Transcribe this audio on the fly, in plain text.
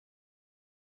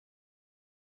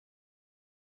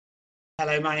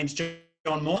Hello, my name's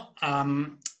John Moore.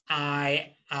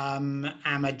 I am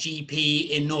a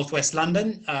GP in Northwest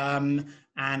London, and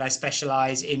I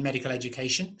specialise in medical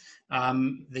education.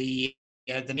 The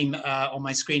name on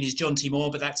my screen is John T.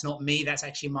 Moore, but that's not me. That's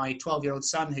actually my 12-year-old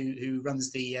son who runs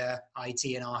the IT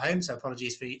in our home. So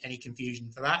apologies for any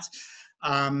confusion for that.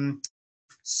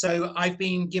 So I've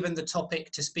been given the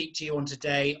topic to speak to you on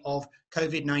today of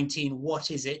COVID-19. What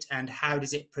is it and how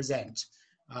does it present?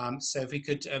 So if we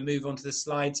could move on to the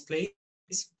slides, please.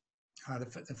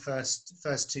 The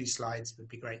first two slides would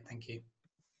be great. Thank you.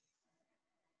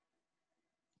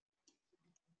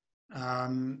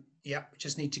 Yeah,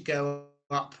 just need to go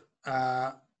up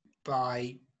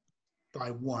by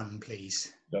one,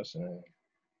 please. Just a minute.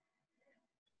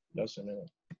 Just a minute.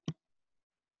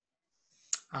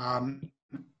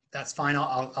 That's fine.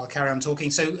 I'll carry on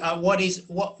talking. So, what is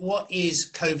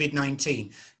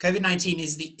COVID-19? COVID-19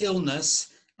 is the illness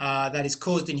that is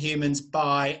caused in humans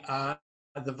by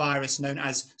the virus known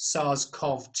as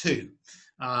SARS-CoV-2,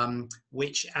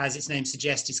 which, as its name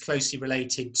suggests, is closely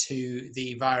related to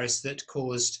the virus that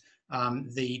caused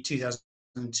the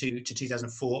 2002 to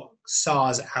 2004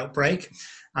 SARS outbreak.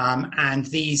 And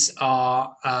these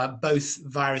are both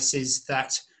viruses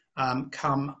that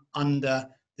come under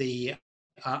the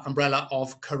umbrella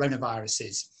of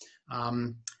coronaviruses.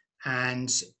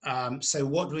 So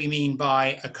what do we mean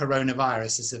by a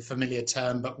coronavirus? It's a familiar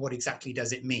term, but what exactly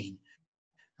does it mean?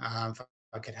 If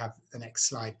I could have the next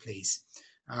slide, please.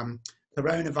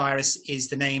 Coronavirus is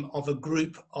the name of a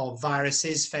group of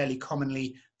viruses fairly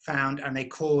commonly found, and they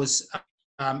cause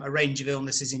a range of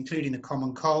illnesses, including the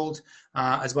common cold,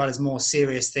 as well as more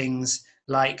serious things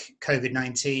like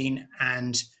COVID-19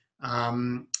 and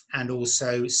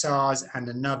also SARS and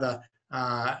another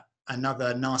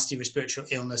nasty respiratory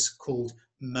illness called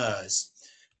MERS.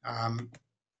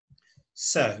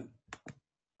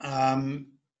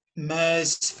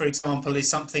 MERS, for example, is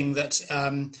something that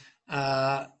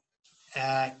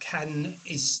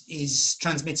is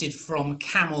transmitted from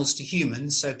camels to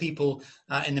humans. So people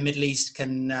in the Middle East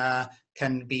can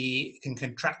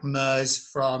contract MERS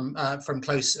from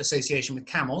close association with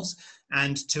camels,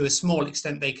 and to a small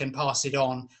extent they can pass it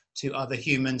on to other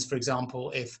humans. For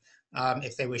example, if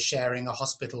they were sharing a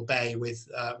hospital bay with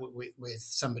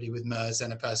somebody with MERS,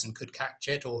 then a person could catch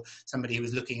it, or somebody who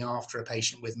was looking after a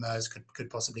patient with MERS could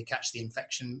possibly catch the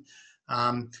infection.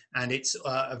 And it's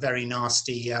a very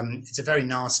nasty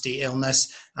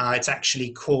illness. It's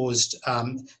actually caused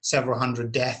several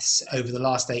hundred deaths over the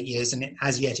last 8 years, and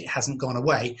as yet it hasn't gone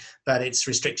away, but it's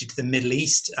restricted to the Middle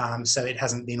East, so it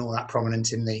hasn't been all that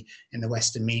prominent in the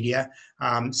Western media.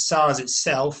 SARS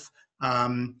itself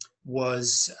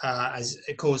was as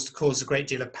it caused a great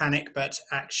deal of panic, but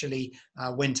actually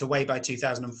went away by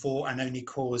 2004 and only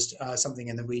caused something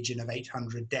in the region of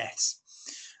 800 deaths.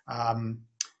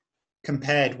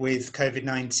 Compared with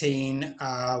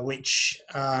COVID-19, which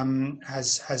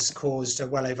has caused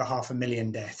well over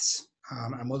 500,000 deaths,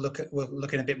 and we'll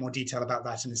look in a bit more detail about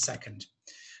that in a second.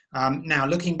 Now,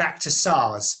 looking back to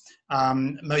SARS,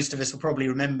 most of us will probably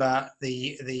remember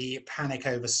the panic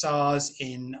over SARS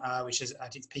which is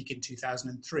at its peak in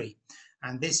 2003,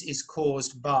 and this is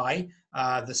caused by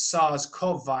the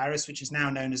SARS-CoV virus, which is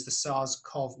now known as the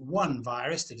SARS-CoV-1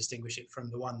 virus, to distinguish it from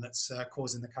the one that's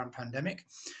causing the current pandemic.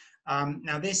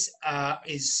 Now, this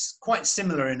is quite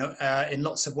similar in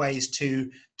lots of ways to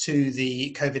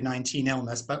the COVID-19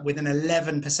 illness, but with an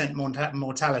 11%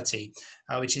 mortality,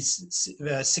 which is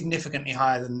significantly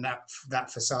higher than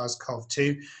that for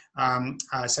SARS-CoV-2.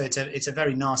 So it's a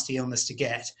very nasty illness to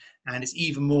get, and it's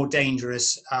even more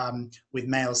dangerous with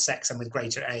male sex and with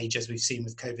greater age, as we've seen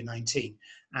with COVID-19.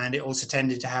 And it also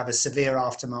tended to have a severe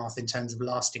aftermath in terms of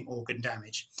lasting organ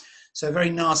damage. So a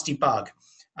very nasty bug.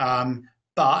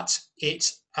 But it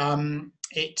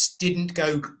didn't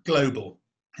go global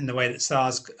in the way that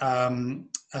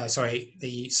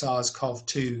the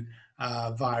SARS-CoV-2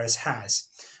 virus has.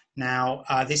 Now,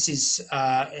 this is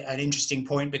an interesting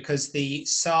point because the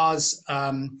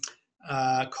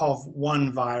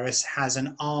SARS-CoV-1 virus has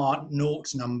an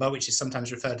R0 number, which is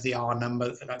sometimes referred to the R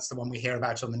number. That's the one we hear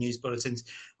about on the news bulletins,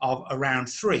 of around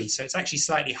 3. So it's actually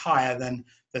slightly higher than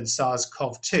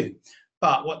SARS-CoV-2.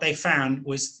 But what they found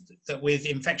was that with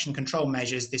infection control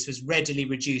measures, this was readily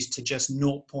reduced to just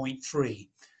 0.3.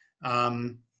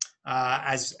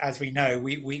 As we know,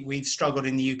 we've struggled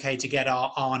in the UK to get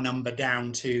our R number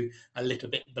down to a little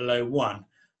bit below 1.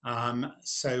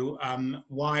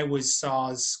 Why was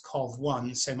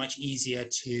SARS-CoV-1 so much easier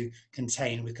to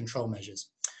contain with control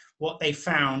measures? What they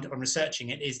found on researching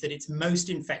it is that it's most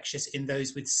infectious in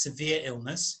those with severe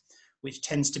illness, which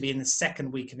tends to be in the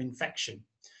second week of infection.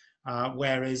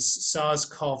 whereas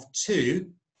SARS-CoV-2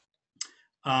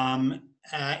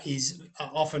 is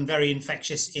often very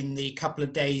infectious in the couple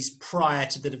of days prior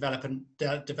to the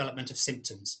development of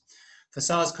symptoms. For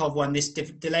SARS-CoV-1, this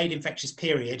delayed infectious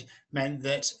period meant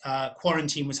that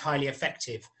quarantine was highly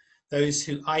effective. Those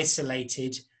who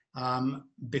isolated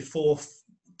before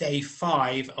day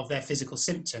 5 of their physical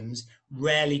symptoms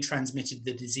rarely transmitted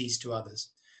the disease to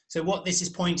others. So what this is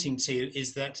pointing to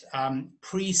is that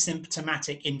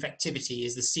pre-symptomatic infectivity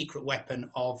is the secret weapon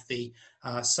of the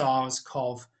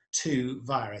SARS-CoV-2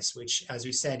 virus, which, as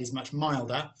we said, is much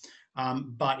milder,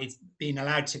 but it's been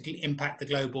allowed to impact the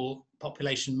global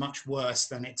population much worse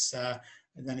than its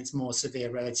more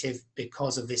severe relative,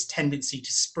 because of this tendency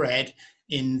to spread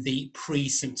in the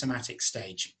pre-symptomatic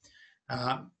stage.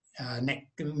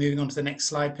 Moving on to the next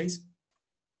slide, please.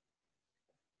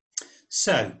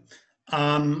 So,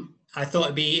 I thought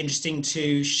it'd be interesting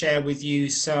to share with you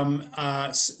some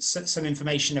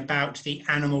information about the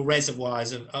animal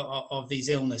reservoirs of these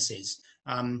illnesses.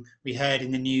 We heard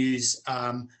in the news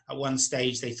at one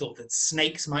stage they thought that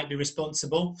snakes might be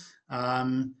responsible,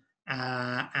 and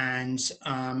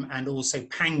also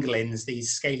pangolins,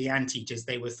 these scaly anteaters,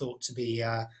 they were thought to be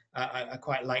a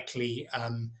quite likely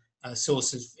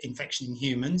source of infection in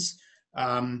humans.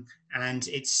 And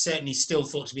it's certainly still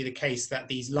thought to be the case that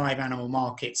these live animal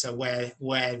markets are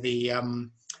where the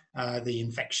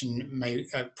infection may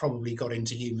probably got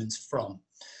into humans from.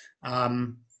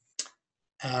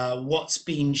 What's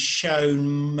been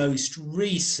shown most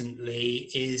recently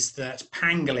is that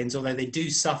pangolins, although they do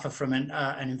suffer from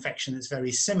an infection that's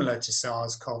very similar to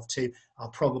SARS-CoV-2, are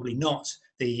probably not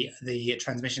the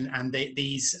transmission. And the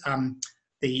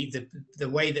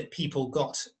way that people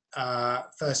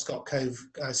first got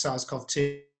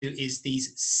SARS-CoV-2 is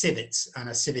these civets, and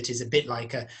a civet is a bit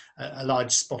like a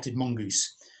large spotted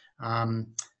mongoose.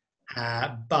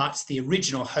 But the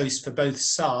original host for both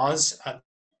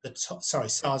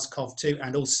SARS-CoV-2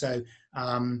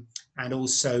 and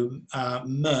also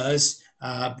MERS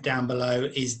down below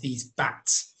is these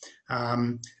bats.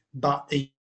 But these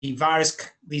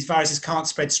viruses can't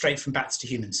spread straight from bats to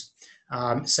humans.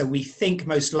 So we think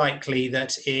most likely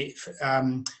that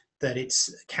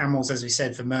it's camels, as we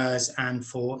said, for MERS, and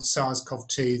for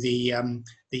SARS-CoV-2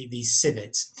 these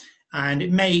civets. And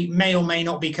it may or may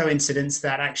not be coincidence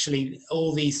that actually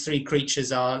all these three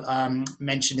creatures are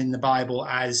mentioned in the Bible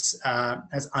as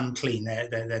unclean.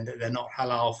 They're not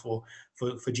halal for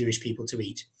Jewish people to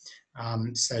eat.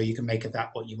 So you can make of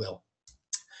that what you will.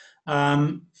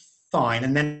 Fine.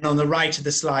 And then on the right of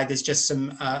the slide, there's just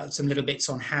some little bits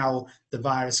on how the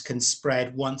virus can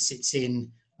spread once it's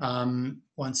in the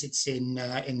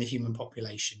human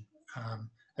population.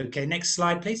 Okay, next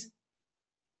slide, please.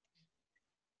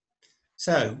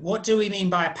 So, what do we mean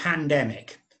by a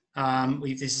pandemic?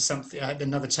 This is something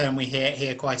another term we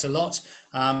hear quite a lot.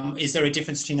 Is there a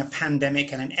difference between a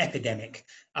pandemic and an epidemic?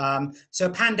 So, a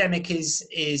pandemic is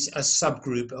a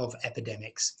subgroup of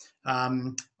epidemics.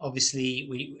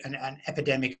 Obviously, an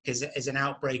epidemic is an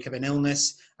outbreak of an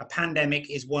illness. A pandemic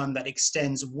is one that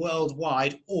extends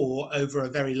worldwide or over a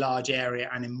very large area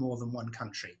and in more than one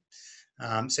country.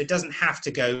 So it doesn't have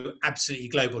to go absolutely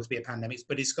global to be a pandemic,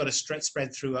 but it's got to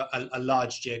spread through a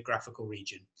large geographical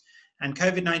region. And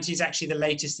COVID-19 is actually the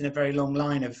latest in a very long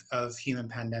line of human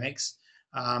pandemics.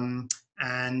 In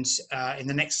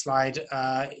the next slide,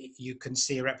 you can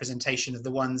see a representation of the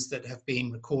ones that have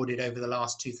been recorded over the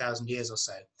last 2,000 years or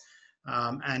so.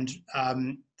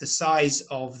 The size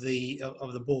of the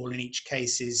ball in each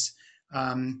case is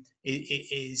an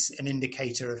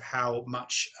indicator of how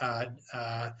much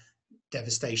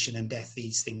devastation and death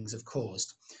these things have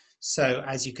caused. So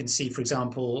as you can see, for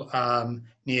example,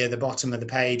 near the bottom of the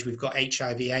page, we've got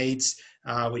HIV/AIDS,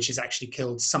 which has actually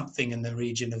killed something in the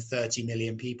region of 30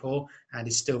 million people and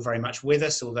is still very much with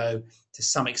us, although to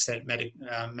some extent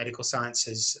medical science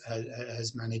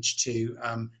has managed to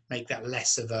make that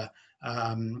less of a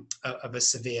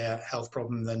severe health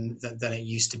problem than it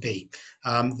used to be.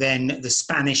 Then the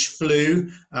Spanish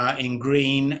flu in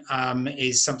green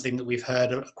is something that we've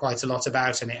heard quite a lot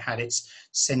about, and it had its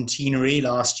centenary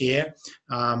last year.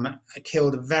 It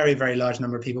killed a very, very large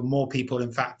number of people, more people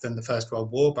in fact than the First World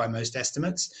War by most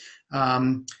estimates.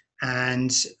 And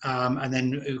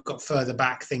then we've got further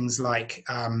back things like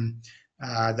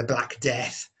the Black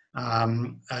Death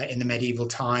in the medieval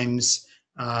times.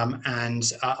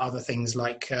 and other things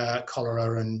like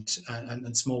cholera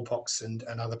and smallpox and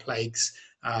other plagues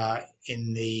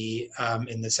in the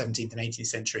 17th and 18th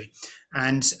century.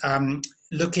 And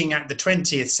looking at the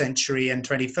 20th century and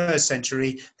 21st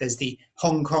century, there's the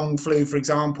Hong Kong flu, for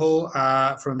example,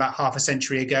 from about half a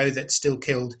century ago, that still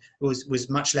killed, was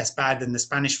much less bad than the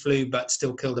Spanish flu, but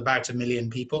still killed about 1 million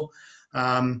people.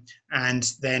 And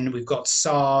then we've got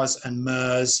SARS and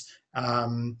MERS,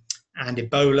 and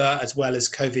Ebola, as well as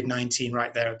COVID-19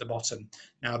 right there at the bottom.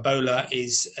 Now, Ebola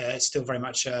is still very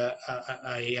much a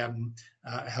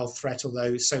health threat,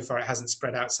 although so far it hasn't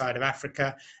spread outside of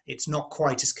Africa. It's not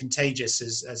quite as contagious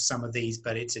as some of these,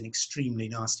 but it's an extremely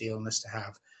nasty illness to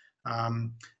have.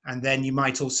 And then you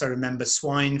might also remember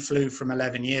swine flu from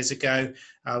 11 years ago,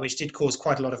 which did cause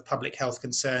quite a lot of public health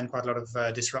concern, quite a lot of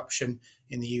disruption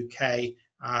in the UK,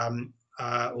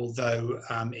 although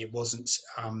it wasn't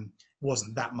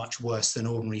that much worse than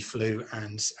ordinary flu,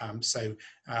 and so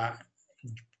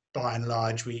by and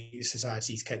large,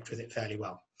 societies coped with it fairly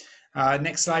well.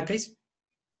 Next slide, please.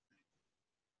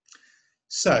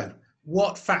 So,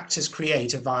 what factors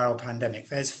create a viral pandemic?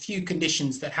 There's a few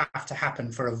conditions that have to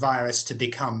happen for a virus to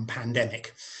become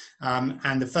pandemic.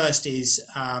 And the first is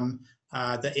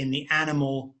that in the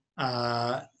animal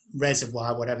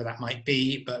reservoir, whatever that might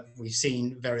be, but we've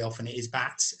seen very often it is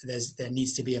bats, there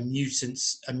needs to be a mutation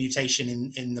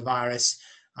in the virus,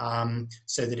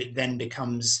 so that it then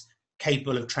becomes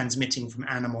capable of transmitting from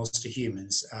animals to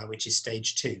humans, which is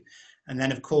stage 2. And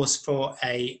then, of course, for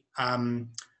a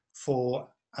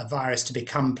virus to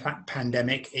become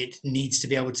pandemic, it needs to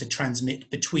be able to transmit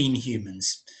between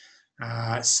humans.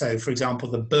 So, for example,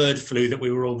 the bird flu that we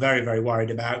were all very, very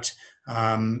worried about,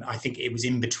 I think it was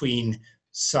in between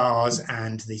SARS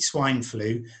and the swine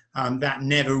flu, that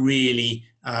never really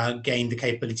gained the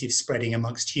capability of spreading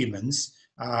amongst humans.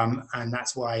 And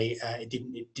that's why it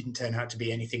didn't turn out to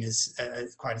be anything as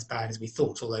quite as bad as we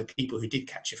thought, although people who did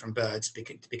catch it from birds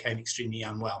became extremely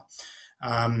unwell.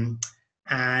 And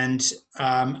then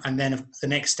the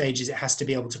next stage is it has to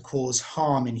be able to cause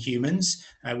harm in humans.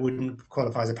 It wouldn't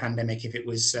qualify as a pandemic if it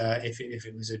was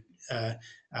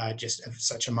just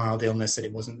such a mild illness that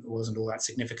it wasn't all that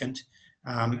significant.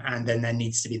 And then there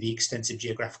needs to be the extensive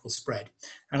geographical spread.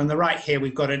 And on the right here,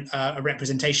 we've got a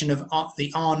representation of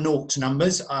the R0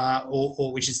 numbers,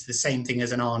 or which is the same thing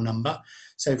as an R number.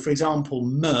 So, for example,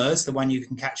 MERS, the one you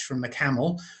can catch from a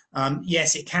camel,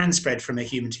 yes, it can spread from a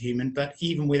human to human, but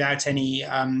even without any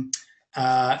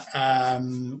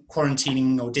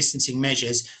quarantining or distancing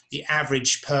measures, the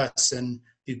average person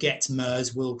who gets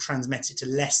MERS will transmit it to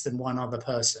less than one other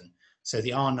person. So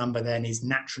the R number then is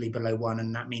naturally below 1,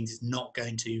 and that means it's not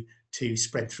going to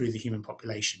spread through the human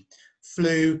population.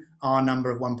 Flu, R number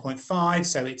of 1.5,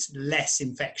 so it's less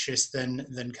infectious than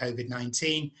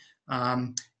COVID-19.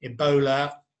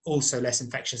 Ebola, also less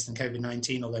infectious than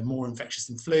COVID-19, although more infectious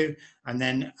than flu. And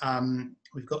then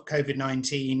we've got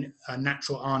COVID-19, a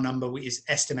natural R number, which is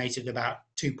estimated about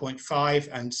 2.5,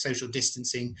 and social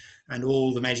distancing and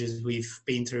all the measures we've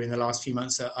been through in the last few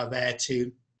months are there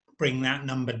to bring that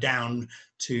number down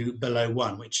to below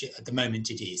 1, which at the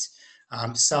moment it is.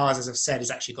 SARS, as I've said,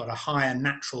 has actually got a higher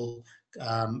natural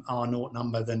R0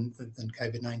 number than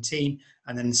COVID-19,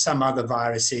 and then some other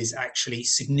viruses actually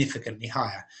significantly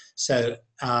higher. So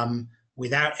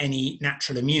without any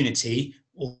natural immunity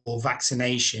or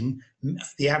vaccination,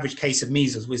 the average case of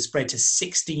measles was spread to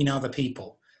 16 other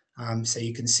people. So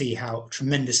you can see how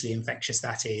tremendously infectious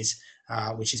that is,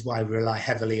 which is why we rely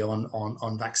heavily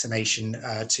on vaccination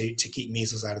to keep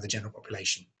measles out of the general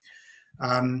population.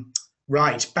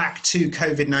 Right, back to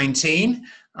COVID-19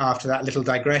 after that little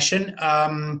digression.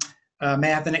 May I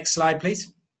have the next slide,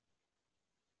 please?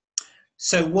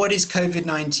 So what is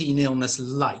COVID-19 illness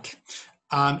like?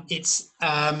 It's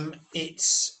an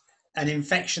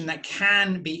infection that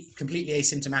can be completely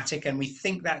asymptomatic, and we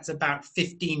think that's about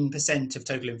 15% of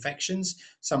total infections,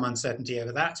 some uncertainty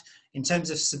over that. In terms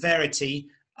of severity,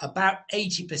 about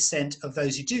 80% of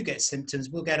those who do get symptoms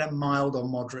will get a mild or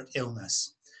moderate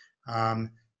illness,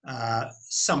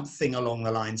 something along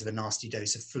the lines of a nasty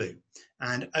dose of flu,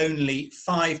 and only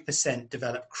 5%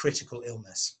 develop critical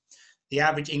illness. The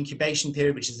average incubation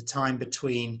period, which is the time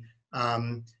between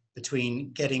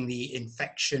getting the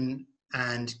infection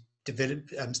and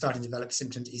starting to develop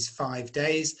symptoms, is 5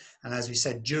 days. And as we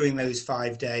said, during those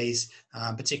 5 days,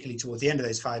 particularly towards the end of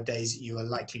those 5 days, you are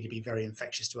likely to be very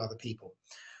infectious to other people.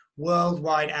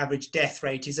 Worldwide average death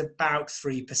rate is about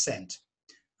 3%.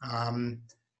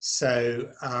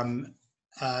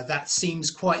 That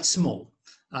seems quite small.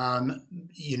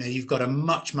 You've got a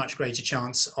much greater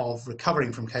chance of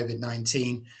recovering from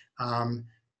COVID-19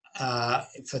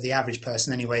 for the average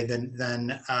person anyway,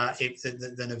 than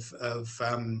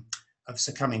of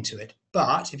succumbing to it.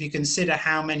 But if you consider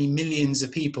how many millions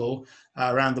of people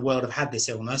around the world have had this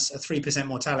illness, a 3%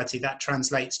 mortality, that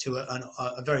translates to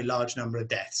a very large number of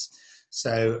deaths.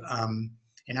 So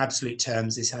in absolute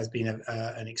terms, this has been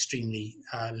an extremely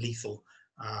lethal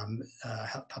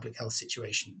public health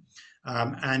situation.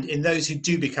 And in those who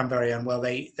do become very unwell,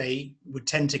 they would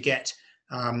tend to get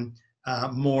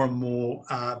more and more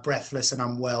breathless and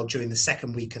unwell during the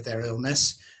second week of their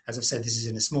illness. As I've said, this is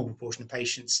in a small proportion of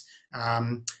patients.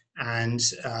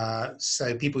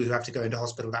 So people who have to go into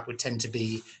hospital, that would tend to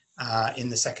be in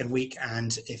the second week.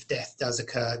 And if death does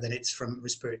occur, then it's from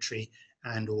respiratory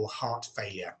and or heart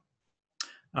failure.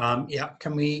 Yeah,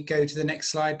 can we go to the next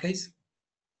slide, please?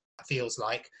 Feels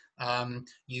like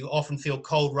you often feel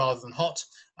cold rather than hot,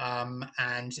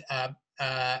 and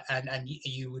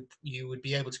you would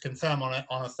be able to confirm on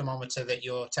a thermometer that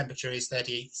your temperature is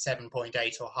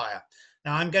 37.8 or higher.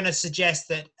 Now, I'm going to suggest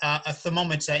that a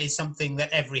thermometer is something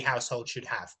that every household should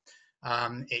have.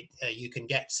 You can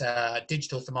get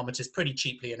digital thermometers pretty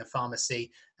cheaply in a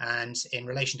pharmacy, and in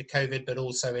relation to COVID, but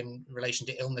also in relation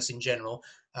to illness in general,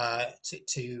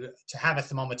 to have a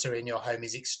thermometer in your home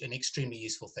is an extremely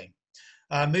useful thing.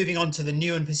 Moving on to the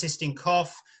new and persisting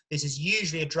cough. This is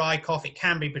usually a dry cough. It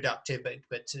can be productive,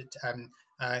 but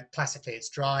classically it's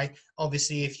dry.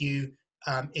 Obviously, if you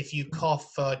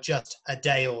cough for just a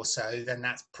day or so, then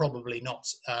that's probably not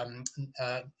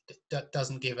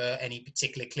doesn't give any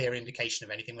particular clear indication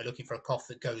of anything. We're looking for a cough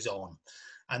that goes on.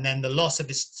 And then the loss of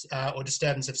this or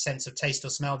disturbance of sense of taste or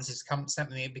smell. This is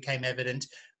something that became evident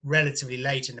relatively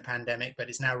late in the pandemic, but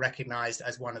is now recognized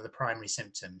as one of the primary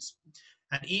symptoms.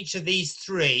 And each of these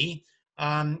three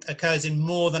occurs in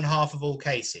more than half of all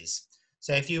cases.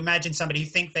 So if you imagine somebody who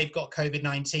thinks they've got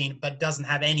COVID-19 but doesn't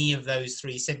have any of those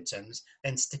three symptoms,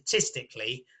 then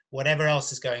statistically, whatever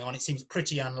else is going on, it seems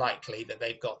pretty unlikely that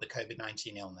they've got the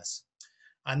COVID-19 illness.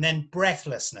 And then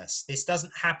breathlessness. This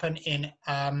doesn't happen in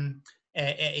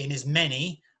as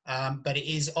many, but it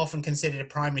is often considered a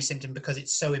primary symptom because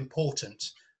it's so important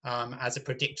as a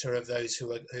predictor of those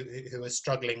who are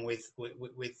struggling with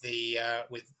the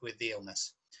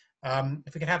illness.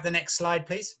 If we could have the next slide,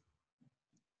 please.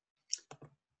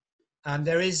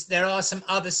 There are some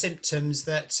other symptoms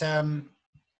that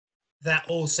that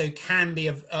also can be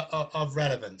of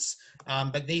relevance,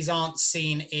 but these aren't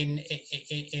seen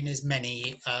in as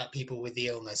many people with the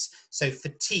illness. So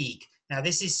fatigue. Now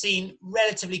this is seen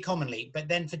relatively commonly, but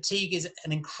then fatigue is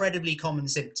an incredibly common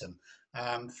symptom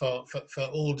for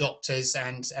all doctors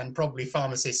and probably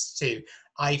pharmacists too.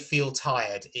 I feel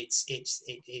tired.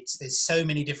 There's so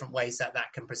many different ways that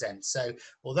can present. So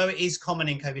although it is common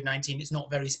in COVID-19, it's not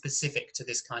very specific to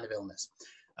this kind of illness.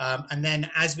 And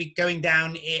then as we're going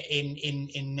down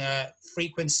in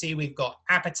frequency, we've got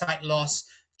appetite loss,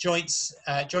 joint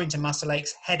and muscle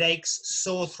aches, headaches,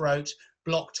 sore throat,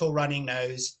 blocked or running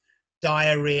nose,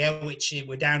 diarrhea, which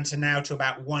we're down to now to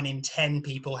about 1 in 10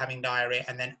 people having diarrhea,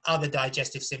 and then other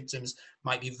digestive symptoms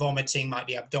might be vomiting, might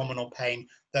be abdominal pain.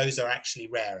 Those are actually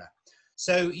rarer.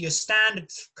 So your standard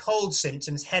cold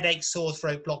symptoms, headache, sore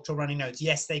throat, blocked or running nose,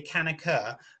 yes, they can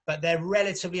occur, but they're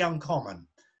relatively uncommon.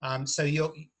 So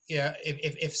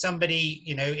if somebody,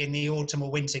 in the autumn or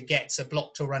winter gets a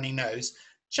blocked or running nose,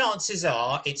 chances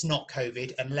are it's not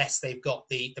COVID unless they've got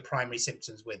the primary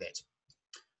symptoms with it.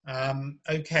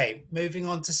 Okay, moving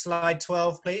on to slide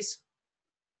 12, please.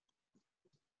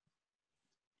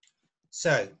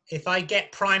 So if I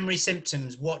get primary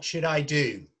symptoms, what should I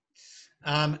do?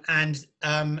 Now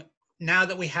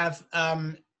that we have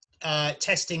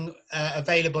testing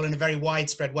available in a very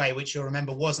widespread way, which you'll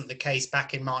remember wasn't the case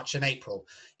back in March and April,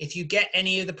 if you get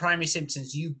any of the primary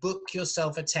symptoms, you book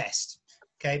yourself a test,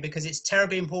 okay? Because it's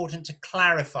terribly important to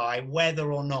clarify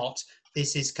whether or not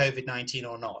this is COVID-19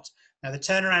 or not. Now, the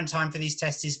turnaround time for these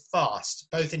tests is fast,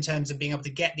 both in terms of being able to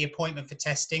get the appointment for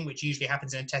testing, which usually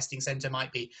happens in a testing centre,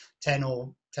 might be 10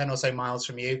 or so miles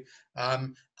from you,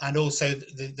 and also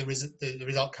the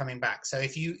result coming back. So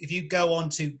if you go on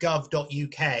to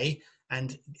gov.uk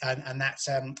and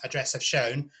that address I've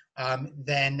shown,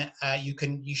 then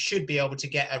you should be able to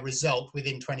get a result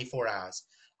within 24 hours.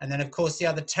 And then, of course, the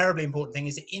other terribly important thing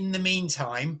is that in the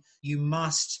meantime, you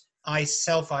must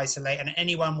self-isolate, and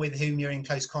anyone with whom you're in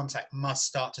close contact must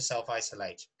start to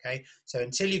self-isolate, okay? So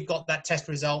until you've got that test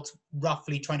result,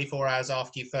 roughly 24 hours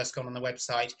after you've first gone on the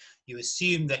website, you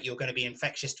assume that you're going to be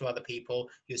infectious to other people.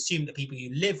 You assume that people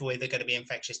you live with are going to be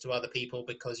infectious to other people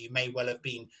because you may well have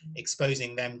been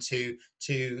exposing them to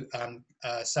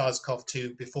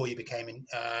SARS-CoV-2 before you became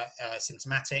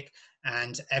symptomatic,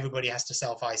 and everybody has to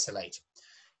self-isolate.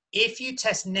 If you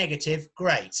test negative,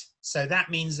 great. So that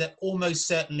means that almost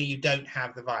certainly you don't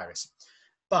have the virus.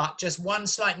 But just one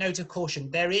slight note of caution,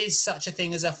 there is such a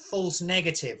thing as a false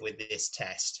negative with this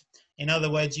test. In other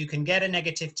words, you can get a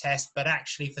negative test, but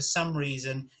actually for some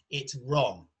reason it's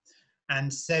wrong.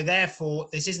 And so therefore,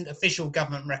 this isn't official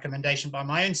government recommendation, but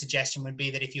my own suggestion would be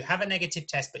that if you have a negative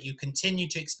test, but you continue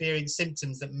to experience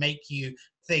symptoms that make you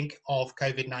think of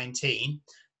COVID-19,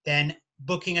 then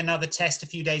booking another test a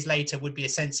few days later would be a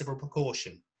sensible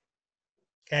precaution.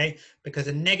 Okay, because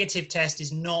a negative test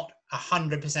is not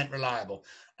 100% reliable.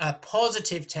 A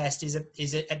positive test is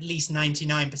at least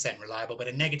 99% reliable, but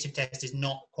a negative test is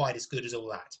not quite as good as all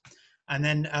that. And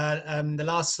then the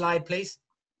last slide, please.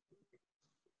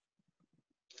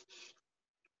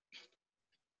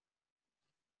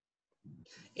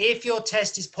 If your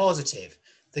test is positive,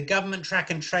 the government track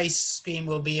and trace scheme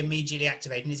will be immediately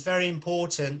activated. And it's very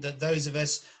important that those of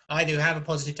us either who have a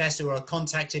positive test or are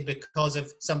contacted because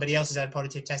of somebody else has had a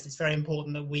positive test, it's very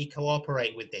important that we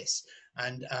cooperate with this.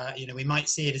 And you know, we might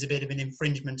see it as a bit of an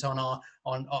infringement on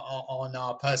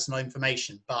our personal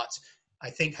information, but I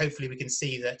think hopefully we can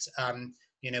see that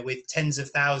you know, with tens of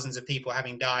thousands of people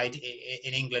having died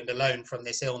in England alone from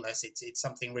this illness, it's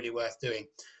something really worth doing.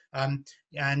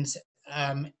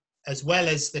 As well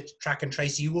as the track and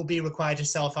trace, you will be required to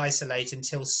self-isolate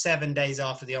until 7 days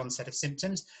after the onset of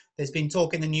symptoms. There's been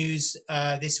talk in the news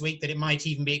this week that it might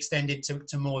even be extended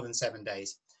to more than 7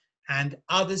 days. And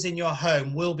others in your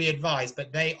home will be advised,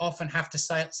 but they often have to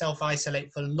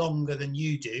self-isolate for longer than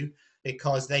you do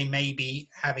because they may be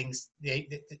having,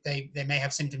 they may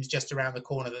have symptoms just around the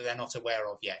corner that they're not aware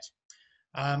of yet.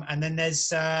 And then there's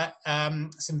some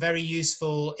very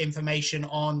useful information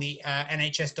on the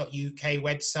nhs.uk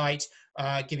website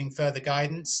giving further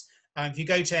guidance. If you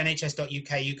go to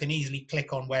nhs.uk, you can easily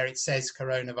click on where it says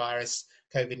coronavirus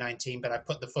COVID-19, but I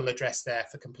put the full address there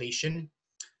for completion.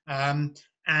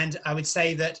 And I would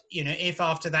say that, you know, if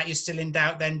after that you're still in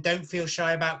doubt, then don't feel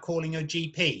shy about calling your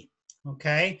GP.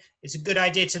 Okay, it's a good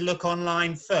idea to look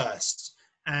online first.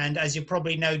 And as you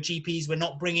probably know, GPs, we're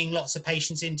not bringing lots of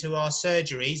patients into our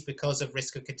surgeries because of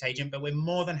risk of contagion, but we're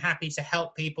more than happy to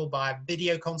help people by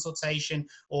video consultation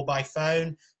or by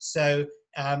phone. So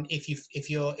if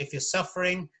you're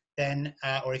suffering, then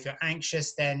or if you're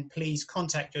anxious, then please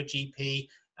contact your GP.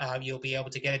 You'll be able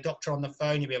to get a doctor on the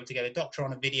phone. You'll be able to get a doctor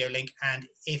on a video link, and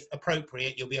if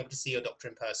appropriate, you'll be able to see your doctor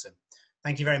in person.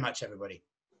 Thank you very much, everybody.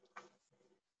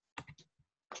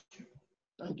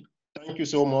 Thank you. Thank you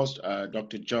so much,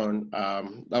 Dr. John.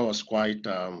 That was quite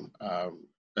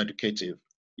educative.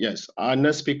 Yes, our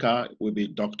next speaker will be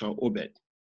Dr. Obed.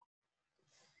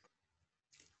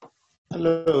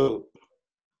 Hello.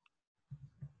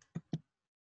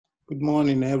 Good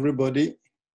morning, everybody.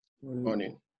 Good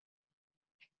morning.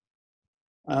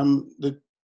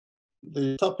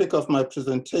 The topic of my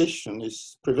presentation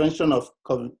is prevention of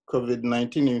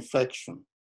COVID-19 infection.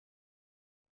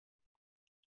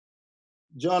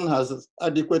 John has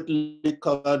adequately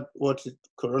covered what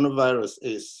coronavirus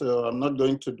is, so I'm not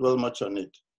going to dwell much on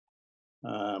it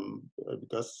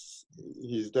because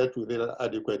he's dealt with it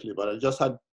adequately, but I just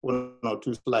had 1 or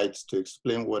 2 slides to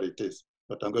explain what it is,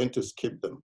 but I'm going to skip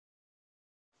them.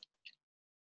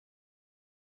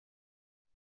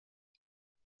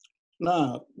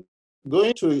 Now,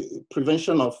 going to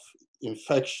prevention of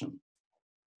infection,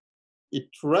 it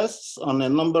rests on a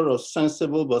number of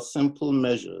sensible but simple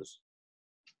measures.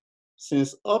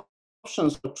 Since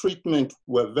options for treatment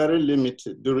were very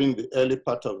limited during the early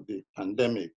part of the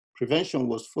pandemic, prevention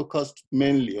was focused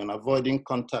mainly on avoiding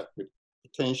contact with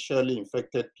potentially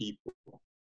infected people.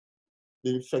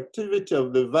 The infectivity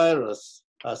of the virus,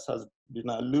 as has been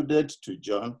alluded to,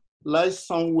 John, lies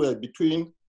somewhere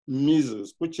between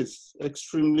measles, which is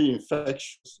extremely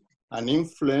infectious, and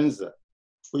influenza,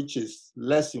 which is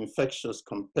less infectious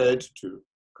compared to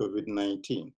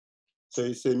COVID-19. So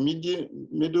it's a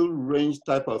middle range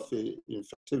type of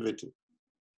infectivity.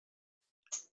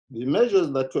 The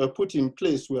measures that were put in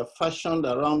place were fashioned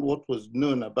around what was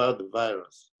known about the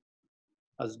virus.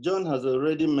 As John has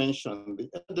already mentioned, the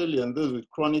elderly and those with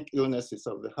chronic illnesses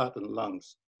of the heart and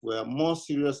lungs were more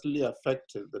seriously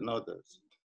affected than others.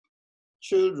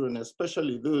 Children,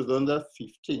 especially those under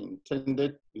 15, tend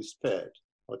to be spared.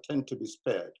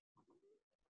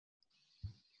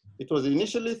 It was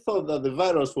initially thought that the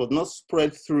virus was not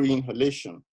spread through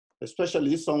inhalation,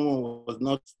 especially if someone was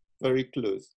not very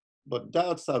close, but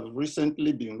doubts have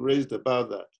recently been raised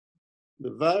about that.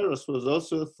 The virus was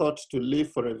also thought to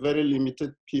live for a very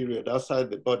limited period outside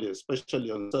the body,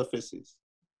 especially on surfaces.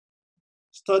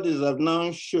 Studies have now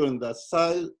shown that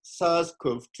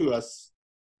SARS-CoV-2 has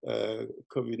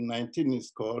COVID-19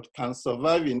 is called, can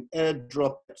survive in air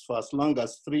droplets for as long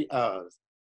as 3 hours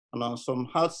and on some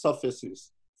hard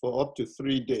surfaces for up to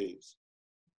 3 days.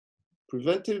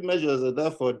 Preventive measures are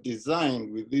therefore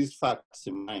designed with these facts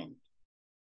in mind.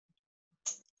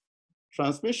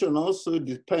 Transmission also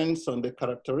depends on the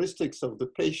characteristics of the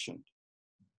patient.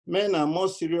 Men are more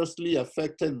seriously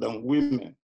affected than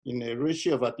women in a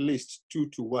ratio of at least 2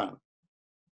 to 1.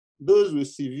 Those with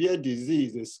severe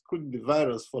disease excrete the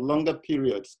virus for longer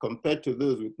periods compared to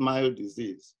those with mild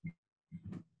disease.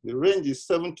 The range is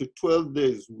 7 to 12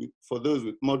 days for those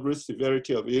with moderate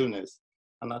severity of illness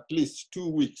and at least 2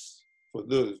 weeks for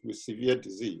those with severe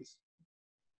disease.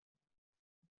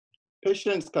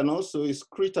 Patients can also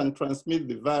excrete and transmit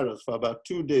the virus for about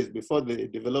 2 days before they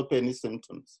develop any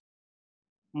symptoms.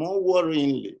 More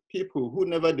worryingly, people who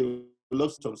never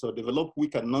develop symptoms or develop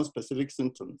weak and non-specific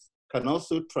symptoms can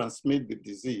also transmit the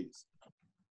disease.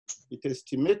 It is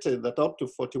estimated that up to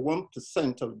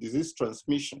 41% of disease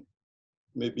transmission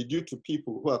may be due to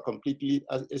people who are completely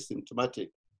asymptomatic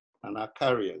and are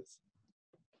carriers.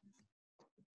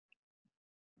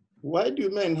 Why do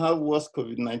men have worse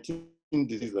COVID-19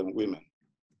 disease than women?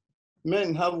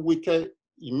 Men have weaker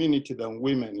immunity than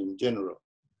women in general.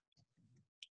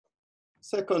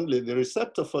 Secondly, the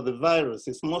receptor for the virus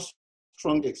is more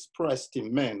strongly expressed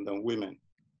in men than women.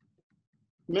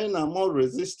 Men are more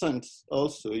resistant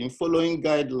also in following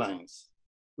guidelines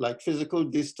like physical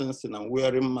distancing and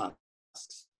wearing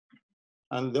masks.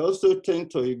 And they also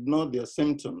tend to ignore their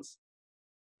symptoms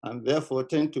and therefore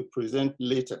tend to present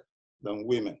later than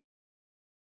women.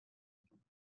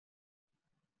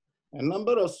 A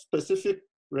number of specific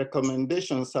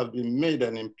recommendations have been made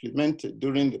and implemented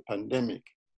during the pandemic.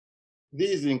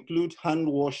 These include hand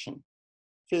washing,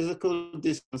 physical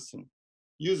distancing,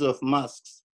 use of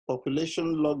masks,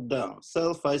 population lockdown,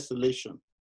 self-isolation,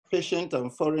 patient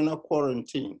and foreigner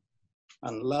quarantine,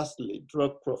 and lastly,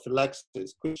 drug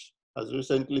prophylaxis, which has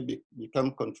recently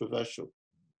become controversial.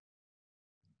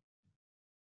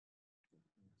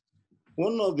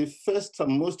 One of the first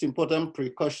and most important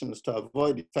precautions to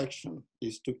avoid infection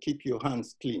is to keep your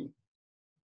hands clean.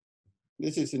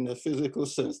 This is in a physical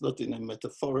sense, not in a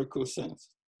metaphorical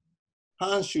sense.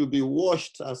 Hands should be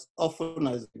washed as often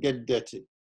as they get dirty.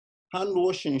 Hand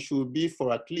washing should be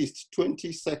for at least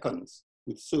 20 seconds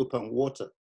with soap and water.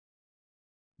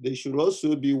 They should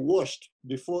also be washed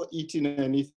before eating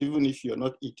anything, even if you're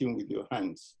not eating with your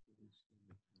hands.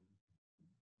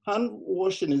 Hand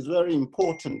washing is very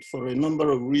important for a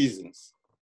number of reasons.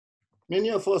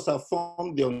 Many of us have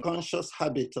formed the unconscious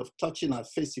habit of touching our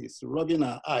faces, rubbing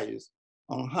our eyes,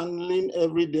 and handling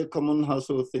everyday common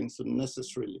household things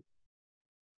unnecessarily.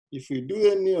 If we do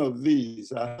any of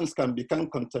these, our hands can become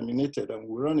contaminated and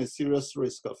we run a serious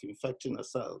risk of infecting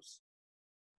ourselves.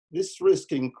 This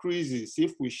risk increases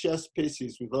if we share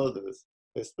spaces with others,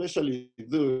 especially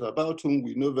those about whom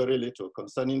we know very little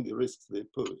concerning the risks they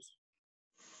pose.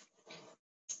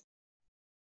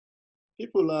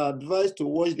 People are advised to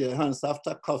wash their hands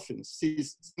after coughing,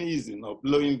 sneezing, or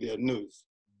blowing their nose.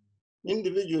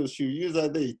 Individuals should use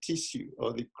either a tissue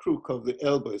or the crook of the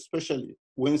elbow, especially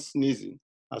when sneezing,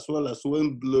 as well as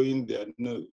when blowing their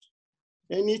nose.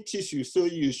 Any tissue so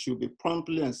used should be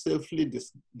promptly and safely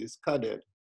discarded,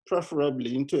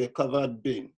 preferably into a covered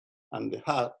bin, and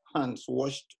the hands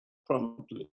washed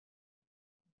promptly.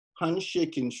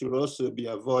 Handshaking should also be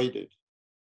avoided.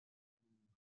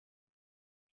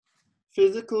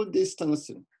 Physical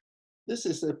distancing. This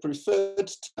is a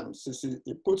preferred term since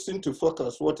it puts into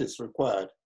focus what is required.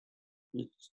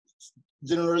 It's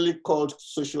generally called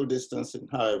social distancing,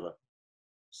 however.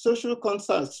 Social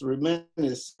contacts remain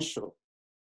essential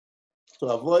to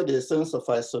avoid a sense of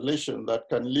isolation that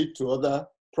can lead to other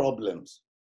problems,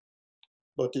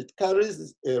 but it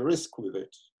carries a risk with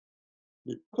it.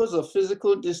 The purpose of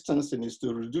physical distancing is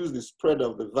to reduce the spread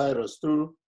of the virus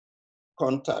through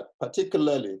contact,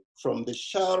 particularly from the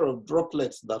shower of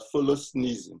droplets that follow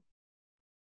sneezing.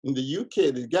 In the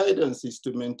UK, the guidance is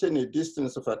to maintain a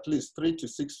distance of at least 3 to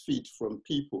 6 feet from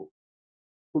people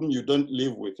whom you don't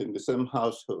live with in the same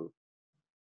household.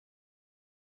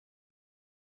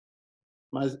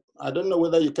 I don't know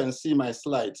whether you can see my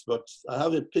slides, but I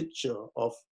have a picture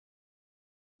of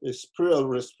a spray of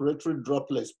respiratory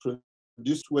droplets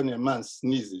produced when a man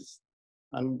sneezes.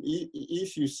 And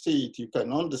if you see it, you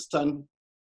can understand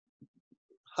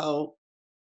how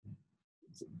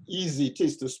easy it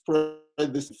is to spread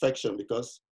this infection,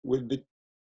 because with the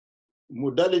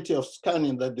modality of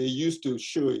scanning that they use to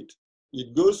show it,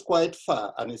 it goes quite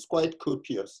far and it's quite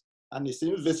copious and it's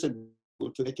invisible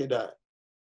to the naked eye.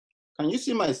 Can you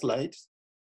see my slides?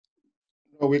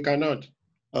 No, we cannot.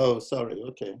 Oh, sorry,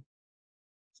 okay.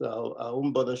 So I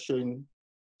won't bother showing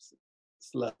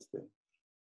slides then.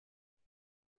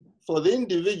 For the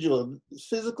individual,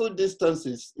 physical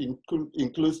distances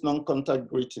includes non-contact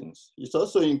greetings. It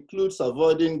also includes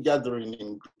avoiding gathering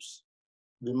in groups.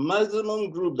 The maximum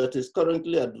group that is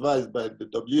currently advised by the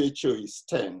WHO is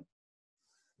 10.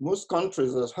 Most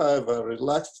countries, however,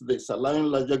 relaxed this, allowing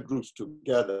larger groups to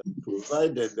gather,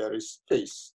 provided there is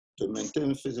space to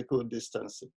maintain physical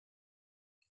distancing.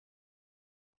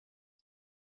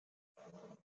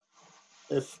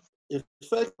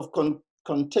 Effects of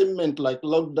containment like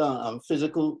lockdown and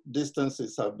physical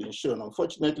distances have been shown.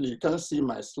 Unfortunately, you can't see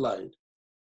my slide.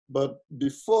 But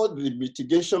before the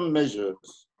mitigation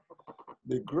measures,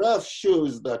 the graph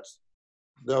shows that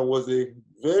there was a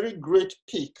very great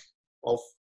peak of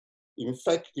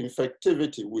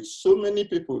infectivity with so many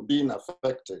people being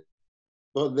affected.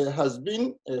 But there has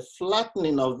been a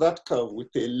flattening of that curve with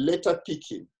a later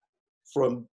peaking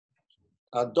from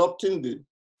adopting the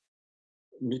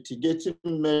mitigating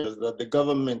measures that the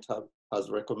government has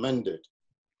recommended.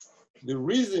 The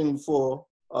reason for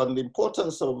and the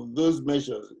importance of those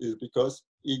measures is because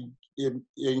it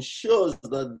ensures that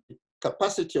the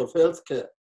capacity of healthcare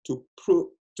to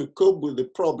cope with the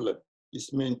problem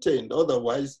is maintained.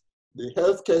 Otherwise, the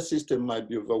healthcare system might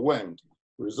be overwhelmed,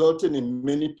 resulting in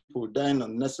many people dying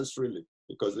unnecessarily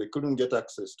because they couldn't get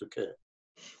access to care.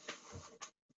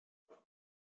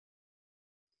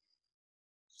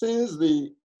 Since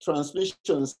the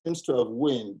transmission seems to have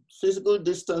waned, physical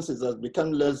distances has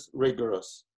become less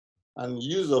rigorous, and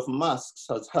use of masks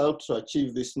has helped to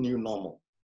achieve this new normal.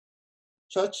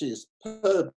 Churches,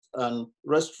 pubs, and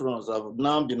restaurants have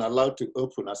now been allowed to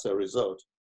open as a result.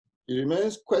 It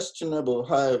remains questionable,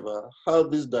 however, how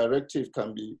this directive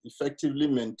can be effectively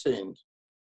maintained,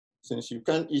 since you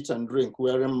can't eat and drink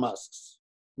wearing masks.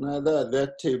 Neither are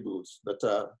there tables that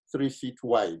are 3 feet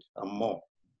wide and more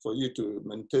for you to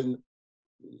maintain,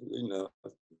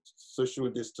 social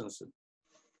distancing.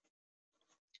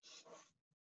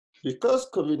 Because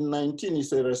COVID-19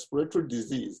 is a respiratory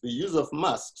disease, the use of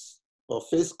masks or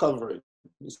face covering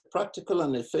is a practical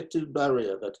and effective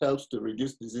barrier that helps to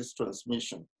reduce disease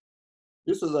transmission.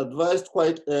 This was advised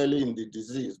quite early in the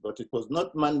disease, but it was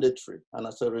not mandatory, and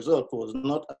as a result, was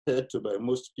not adhered to by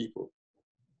most people.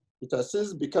 It has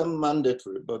since become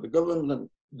mandatory, but the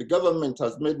government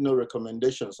has made no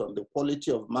recommendations on the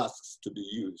quality of masks to be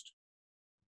used.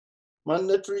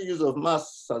 Mandatory use of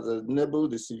masks has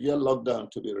enabled the severe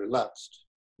lockdown to be relaxed.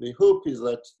 The hope is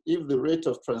that if the rate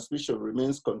of transmission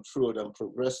remains controlled and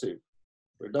progressive,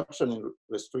 reduction in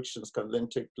restrictions can then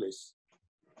take place.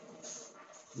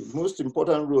 The most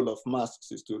important role of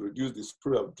masks is to reduce the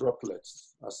spread of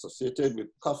droplets associated with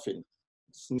coughing,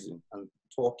 sneezing, and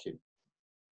talking.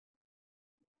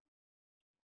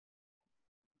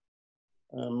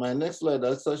 My next slide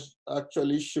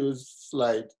actually shows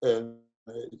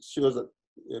it shows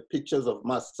pictures of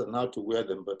masks and how to wear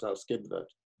them, but I'll skip that.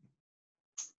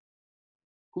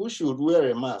 Who should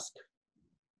wear a mask?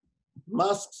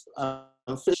 Masks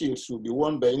and face shields should be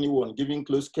worn by anyone giving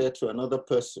close care to another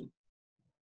person.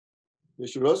 They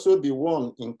should also be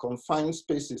worn in confined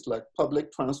spaces like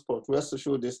public transport where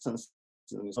social distancing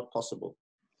is not possible.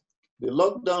 The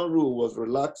lockdown rule was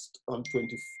relaxed on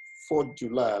 24th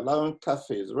July, allowing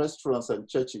cafes, restaurants, and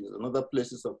churches and other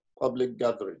places of public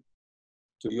gathering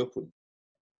to open.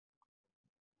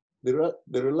 The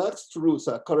relaxed rules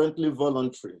are currently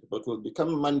voluntary, but will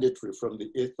become mandatory from the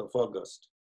 8th of August.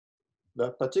 They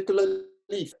are particularly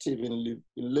effective in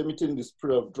limiting the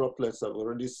spread of droplets, I've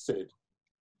already said.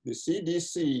 The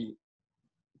CDC,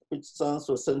 which stands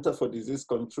for Center for Disease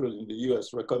Control in the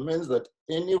US, recommends that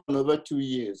anyone over 2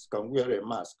 years can wear a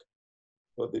mask.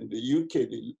 But in the UK,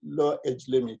 the lower age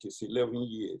limit is 11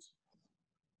 years.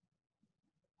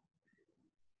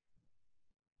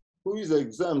 Who is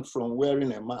exempt from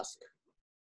wearing a mask?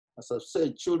 As I've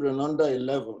said, children under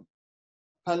 11,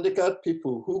 handicapped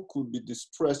people who could be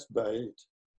distressed by it,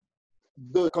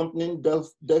 those accompanying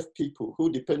deaf people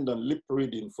who depend on lip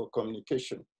reading for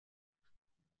communication,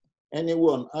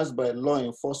 anyone asked by law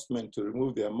enforcement to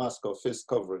remove their mask or face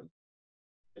covering,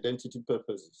 identity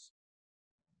purposes.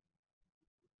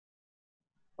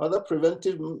 Other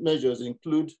preventive measures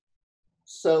include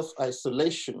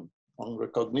self-isolation on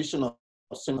recognition of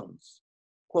symptoms,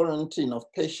 quarantine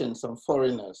of patients and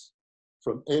foreigners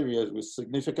from areas with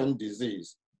significant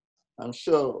disease. I'm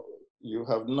sure you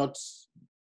have not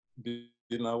been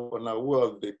unaware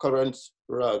of the current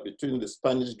row between the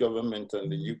Spanish government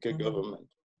and the UK government,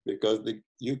 because the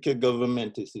UK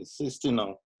government is insisting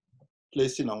on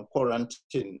placing on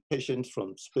quarantine patients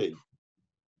from Spain.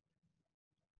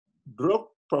 Drug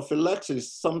prophylaxis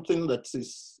is something that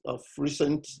is of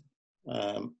recent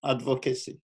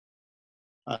advocacy,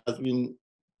 has been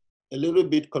a little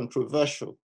bit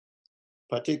controversial,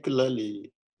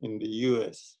 particularly in the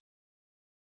US.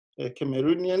 A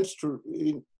Cameroonian,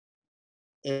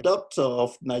 a doctor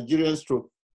of Nigerian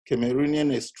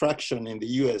Cameroonian extraction in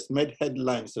the US made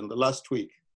headlines in the last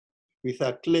week with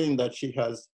her claim that she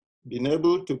has been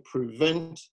able to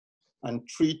prevent and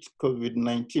treat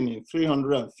COVID-19 in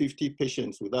 350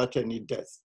 patients without any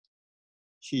death.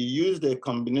 She used a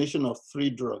combination of 3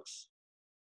 drugs.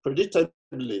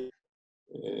 Predictably,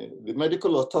 the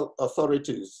medical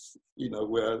authorities,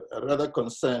 were rather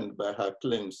concerned by her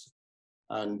claims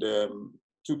and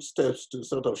took steps to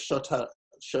sort of shut her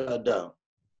down.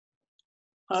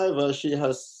 However, she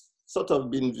has sort of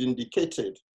been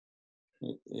vindicated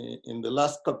in the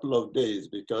last couple of days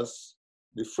because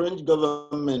the French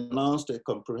government announced a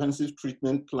comprehensive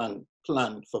treatment plan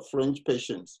for French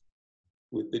patients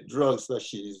with the drugs that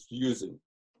she is using.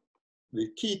 The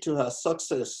key to her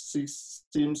success seems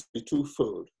to be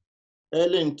twofold: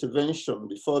 early intervention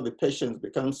before the patients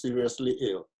become seriously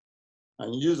ill,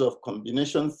 and use of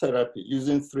combination therapy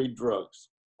using 3 drugs,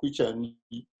 which are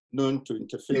known to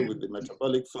interfere with the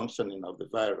metabolic functioning of the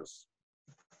virus.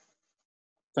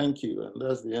 Thank you, and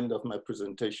that's the end of my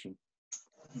presentation.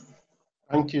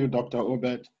 Thank you, Dr.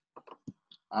 Obed.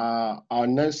 Our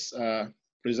next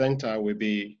presenter will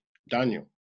be Daniel.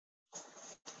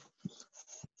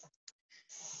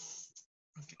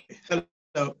 Okay.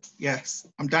 Hello, yes,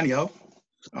 I'm Daniel,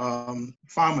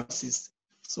 pharmacist.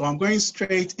 So I'm going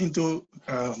straight into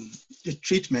the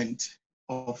treatment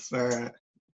of the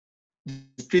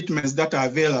treatments that are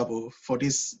available for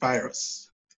this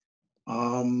virus.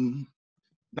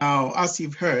 Now, as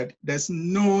you've heard, there's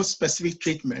no specific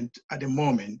treatment at the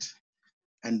moment,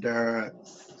 and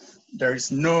there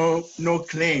is no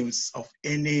claims of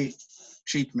any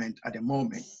treatment at the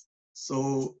moment.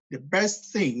 So the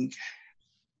best thing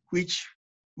which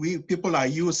people are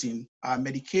using are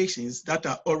medications that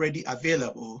are already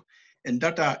available and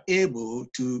that are able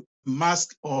to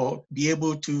mask or be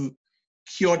able to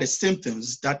cure the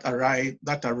symptoms that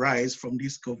arise from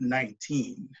this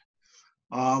COVID-19.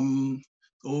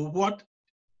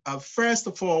 So first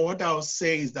of all, what I'll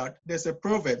say is that there's a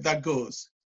proverb that goes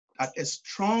that a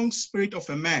strong spirit of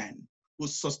a man will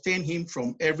sustain him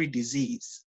from every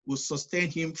disease, will sustain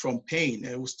him from pain,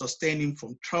 and will sustain him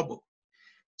from trouble.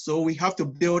 So we have to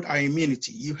build our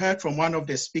immunity. You heard from one of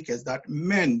the speakers that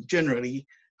men generally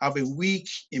have a weak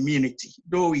immunity,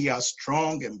 though we are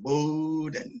strong and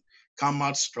bold and come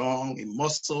out strong in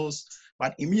muscles,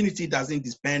 but immunity doesn't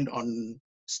depend on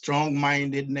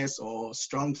strong-mindedness or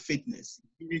strong fitness.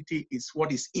 Immunity is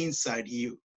what is inside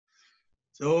you.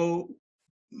 So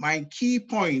my key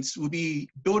points will be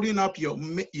building up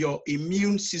your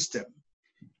immune system.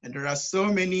 And there are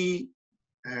so many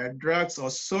drugs or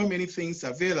so many things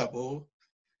available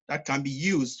that can be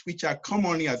used, which are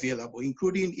commonly available,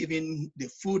 including even the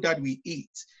food that we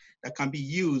eat that can be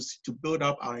used to build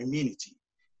up our immunity.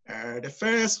 The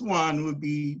first one would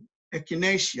be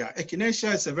echinacea.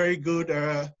 Echinacea is a very good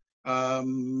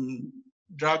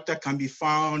drug that can be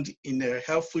found in a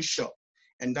health food shop,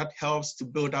 and that helps to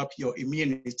build up your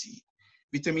immunity.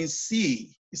 Vitamin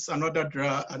C is another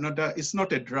drug, it's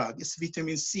not a drug, it's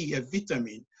vitamin C, a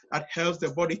vitamin that helps the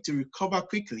body to recover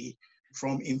quickly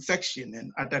from infection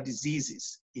and other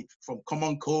diseases, from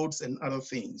common colds and other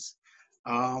things.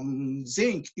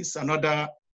 Zinc is another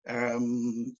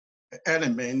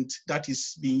element that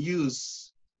is being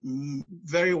used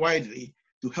very widely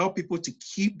to help people to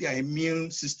keep their immune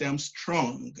system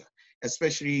strong,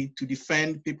 especially to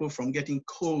defend people from getting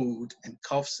cold and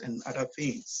coughs and other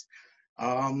things.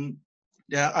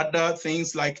 There are other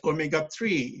things like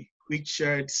omega-3, which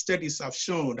studies have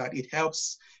shown that it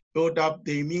helps build up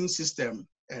the immune system,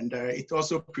 and it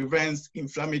also prevents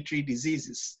inflammatory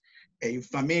diseases,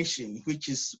 inflammation, which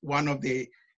is one of the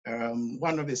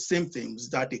symptoms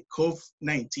that the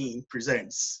COVID-19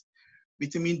 presents.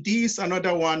 Vitamin D is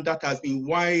another one that has been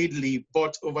widely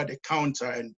bought over the counter,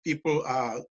 and people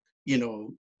are,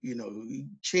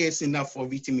 chasing up for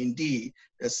vitamin D.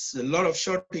 There's a lot of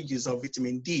shortages of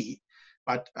vitamin D,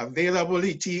 but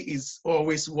availability is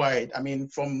always wide. I mean,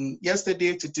 from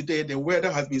yesterday to today, the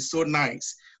weather has been so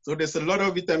nice. So there's a lot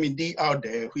of vitamin D out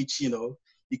there, which, you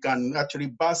can actually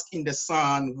bask in the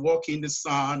sun, walk in the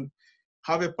sun,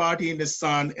 have a party in the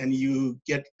sun, and you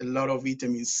get a lot of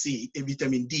vitamin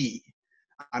D.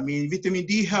 I mean, vitamin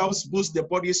D helps boost the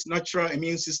body's natural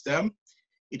immune system.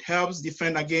 It helps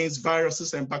defend against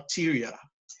viruses and bacteria,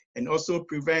 and also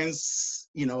prevents,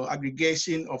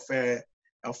 aggregation of the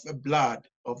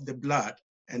blood,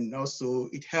 and also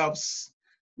it helps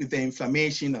with the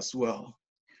inflammation as well.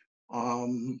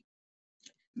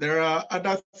 There are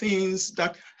other things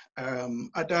that,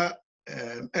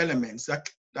 elements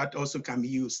that also can be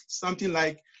used. Something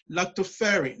like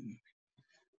lactoferrin.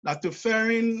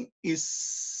 Lactoferrin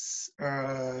is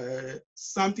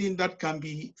something that can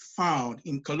be found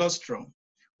in colostrum,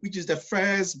 which is the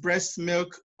first breast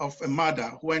milk of a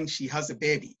mother when she has a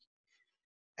baby.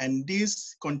 And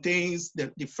this contains,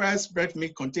 the first breast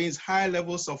milk contains high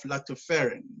levels of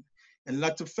lactoferrin. And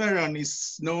lactoferrin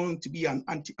is known to be an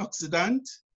antioxidant,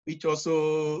 which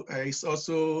also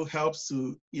helps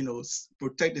to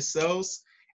protect the cells,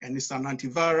 and it's an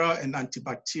antiviral and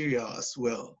antibacterial as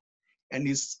well. And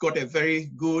it's got a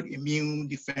very good immune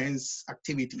defense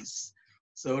activities.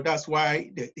 So that's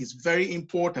why it's very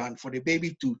important for the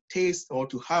baby to taste or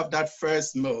to have that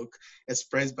first milk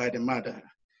expressed by the mother.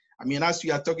 I mean, as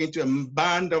we are talking to a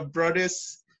band of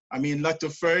brothers, I mean,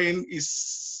 lactoferrin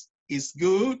is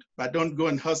good, but don't go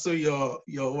and hustle your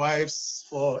wives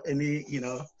for any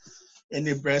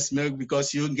breast milk,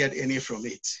 because you won't get any from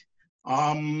it.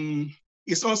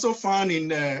 It's also found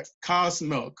in cow's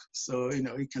milk. So,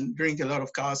 you can drink a lot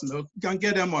of cow's milk. You can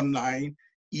get them online,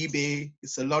 eBay.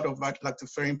 It's a lot of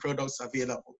lactoferrin products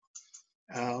available.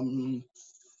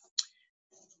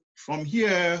 From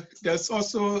here, there's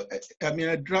also,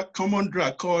 a common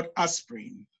drug called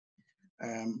aspirin.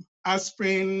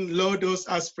 Aspirin, low-dose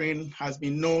aspirin has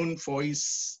been known for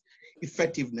its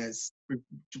effectiveness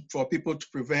for people to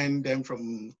prevent them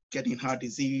from getting heart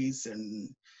disease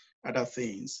and other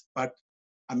things. But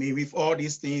I mean, with all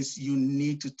these things, you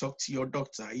need to talk to your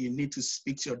doctor. You need to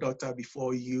speak to your doctor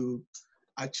before you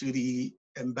actually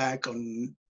embark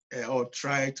on or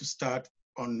try to start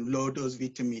on low-dose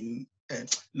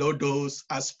low-dose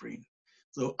aspirin.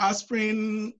 So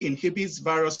aspirin inhibits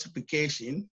virus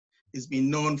replication. It's been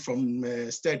known from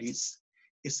studies.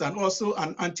 It's also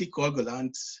an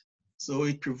anticoagulant, so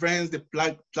it prevents the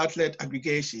platelet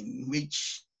aggregation,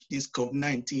 which this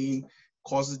COVID-19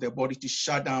 causes the body to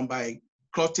shut down by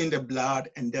clotting the blood,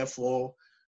 and therefore,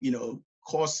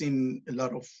 causing a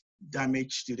lot of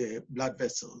damage to the blood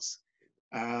vessels.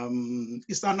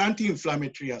 It's an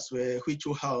anti-inflammatory as well, which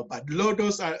will help, but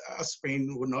low-dose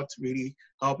aspirin will not really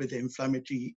help with the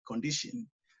inflammatory condition.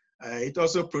 It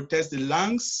also protects the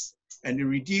lungs, and it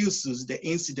reduces the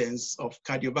incidence of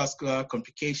cardiovascular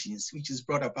complications, which is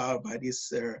brought about by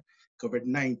this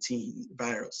COVID-19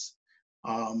 virus.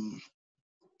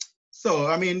 So,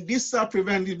 I mean, these are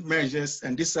preventive measures,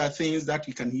 and these are things that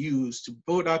you can use to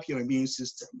build up your immune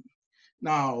system.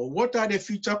 Now, what are the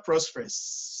future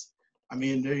prospects? I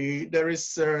mean, there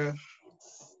is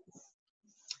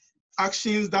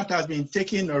actions that has been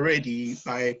taken already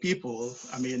by people.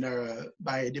 I mean,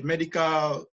 by the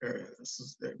medical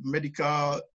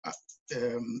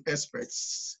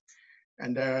experts,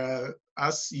 and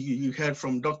as you heard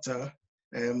from Doctor,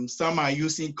 some are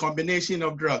using combination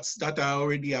of drugs that are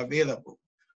already available,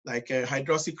 like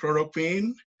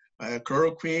hydroxychloroquine,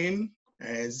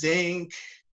 zinc,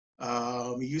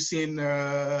 using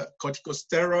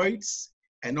corticosteroids,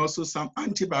 and also some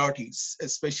antibiotics,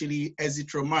 especially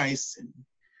azithromycin.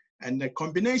 And the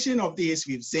combination of this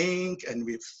with zinc and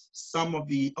with some of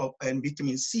the and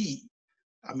vitamin C,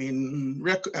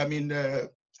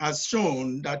 has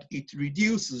shown that it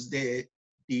reduces the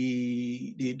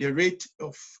rate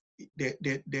of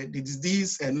the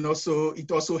disease, and also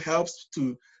it also helps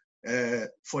to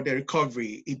for the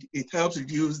recovery. It helps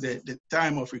reduce the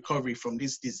time of recovery from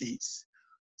this disease.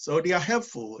 So they are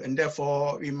helpful, and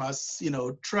therefore we must,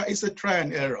 try. It's a try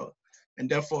and error, and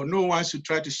therefore no one should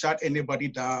try to shut anybody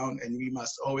down, and we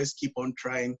must always keep on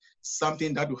trying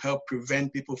something that will help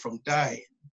prevent people from dying.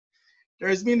 There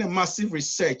has been a massive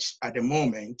research at the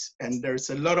moment, and there's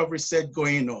a lot of research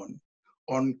going on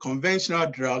conventional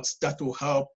drugs that will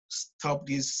help stop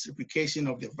this replication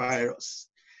of the virus.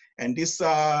 And these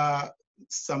are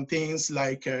some things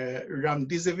like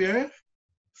remdesivir,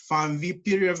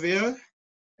 favipiravir,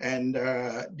 and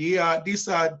these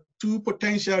are two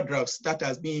potential drugs that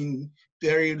has been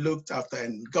very looked after,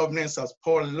 and governments has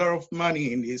poured a lot of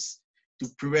money in this to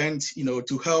prevent,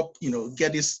 to help,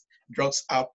 get these drugs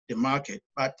up the market.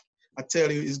 But I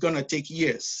tell you, it's gonna take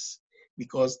years,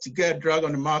 because to get a drug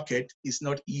on the market is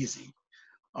not easy.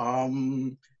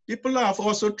 People have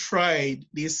also tried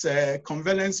this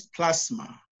convalescent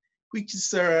plasma, which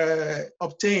is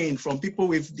obtained from people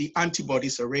with the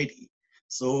antibodies already.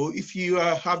 So if you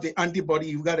have the antibody,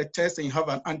 you got a test and you have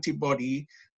an antibody,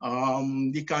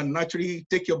 you can naturally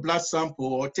take your blood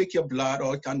sample or take your blood,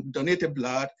 or you can donate a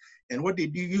blood. And what they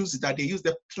do use is that they use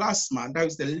the plasma, that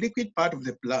is the liquid part of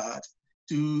the blood,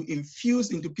 to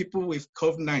infuse into people with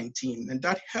COVID-19, and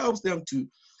that helps them to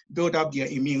build up their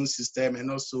immune system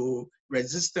and also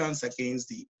resistance against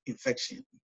the infection.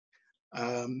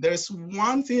 There's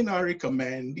one thing I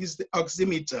recommend is the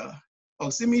oximeter.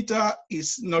 Oximeter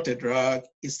is not a drug,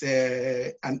 it's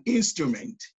an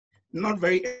instrument, not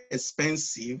very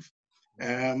expensive.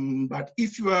 But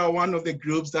if you are one of the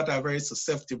groups that are very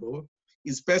susceptible,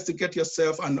 it's best to get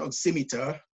yourself an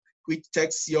oximeter, which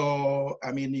takes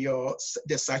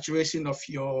the saturation of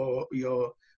your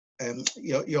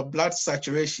blood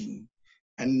saturation,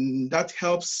 and that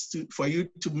helps for you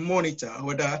to monitor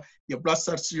whether your blood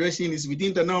saturation is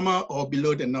within the normal or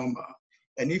below the normal.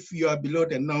 And if you are below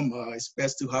the normal, it's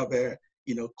best to have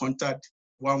contact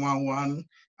 111.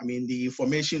 The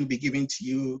information will be given to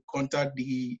you. Contact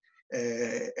the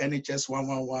NHS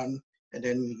 111 and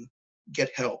then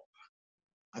get help.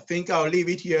 I think I'll leave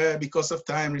it here because of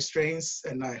time restraints,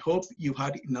 and I hope you've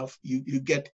had enough.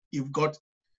 You've got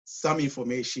some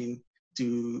information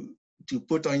to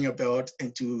put on your belt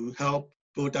and to help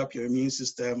build up your immune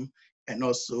system, and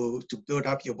also to build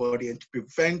up your body and to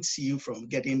prevent you from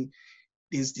getting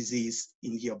this disease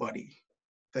in your body.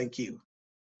 Thank you.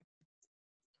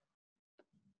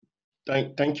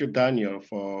 Thank you, Daniel,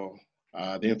 for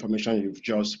the information you've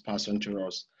just passed on to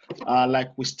us. Like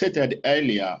we stated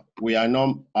earlier, we are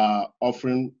not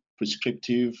offering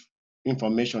prescriptive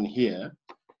information here.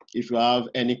 If you have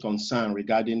any concern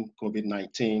regarding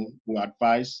COVID-19, we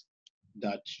advise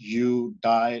that you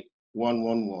dial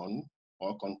 111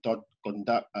 or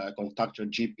contact your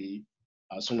GP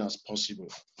as soon as possible.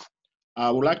 I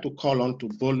would like to call on to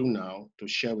Bolu now to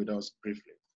share with us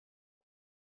briefly.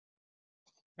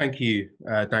 Thank you,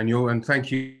 Daniel, and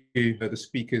thank you to the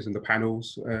speakers and the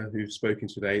panels who've spoken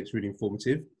today. It's really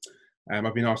informative.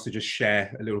 I've been asked to just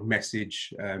share a little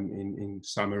message in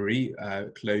summary,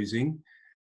 closing.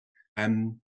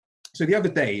 So the other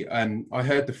day, I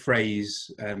heard the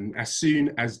phrase, as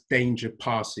soon as danger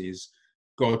passes,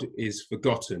 God is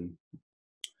forgotten.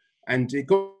 And it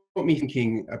got me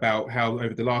thinking about how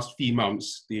over the last few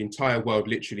months, the entire world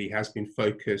literally has been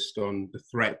focused on the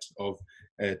threat of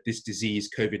this disease,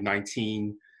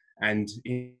 COVID-19. And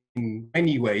in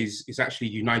many ways, it's actually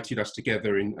united us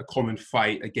together in a common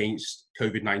fight against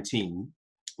COVID-19.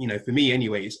 For me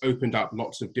anyway, it's opened up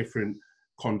lots of different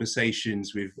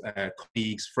conversations with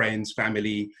colleagues, friends,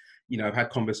 family. I've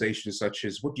had conversations such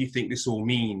as, what do you think this all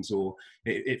means? Or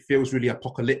it feels really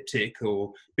apocalyptic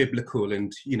or biblical.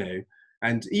 And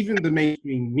even the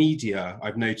mainstream media,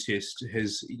 I've noticed,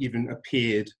 has even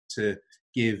appeared to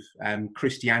give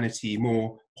Christianity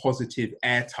more positive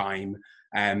airtime.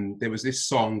 There was this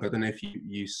song, I don't know if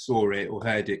you saw it or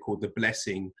heard it, called The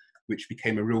Blessing, which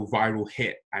became a real viral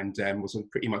hit and was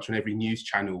pretty much on every news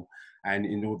channel and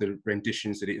in all the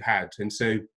renditions that it had. And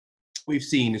so what we've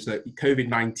seen is that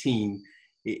COVID-19,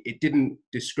 it didn't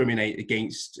discriminate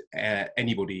against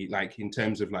anybody, like in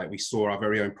terms of, like, we saw our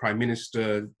very own Prime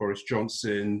Minister, Boris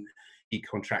Johnson, he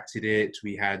contracted it.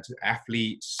 We had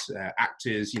athletes,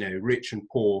 actors, rich and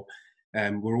poor,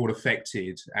 were all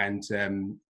affected. And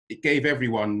it gave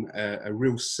everyone a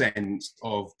real sense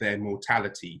of their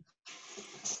mortality.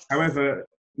 However,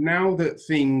 now that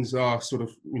things are sort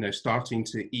of, starting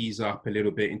to ease up a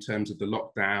little bit in terms of the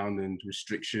lockdown and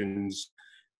restrictions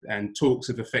and talks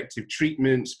of effective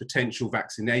treatments, potential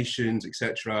vaccinations,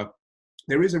 etc.,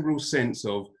 there is a real sense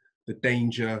of the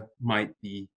danger might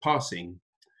be passing.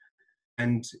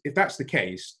 And if that's the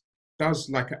case,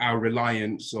 does our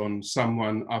reliance on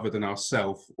someone other than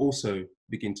ourselves also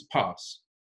begin to pass?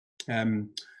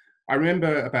 I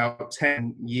remember about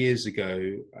 10 years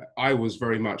ago, I was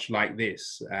very much like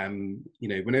this.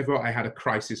 Whenever I had a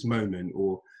crisis moment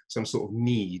or some sort of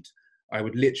need, I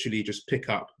would literally just pick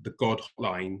up the God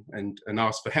hotline and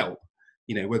ask for help.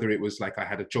 Whether it was like I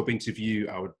had a job interview,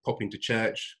 I would pop into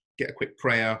church, get a quick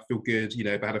prayer, feel good.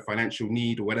 If I had a financial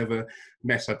need or whatever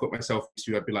mess I got myself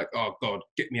into, I'd be like, oh God,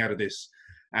 get me out of this.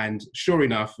 And sure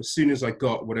enough, as soon as I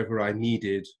got whatever I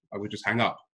needed, I would just hang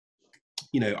up.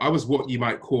 I was what you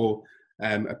might call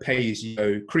a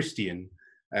pay-as-you-go Christian.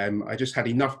 I just had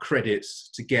enough credits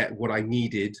to get what I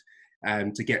needed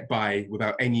to get by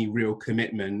without any real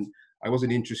commitment. I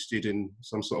wasn't interested in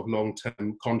some sort of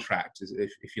long-term contract,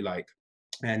 if you like.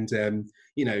 And,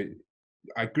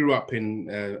 I grew up in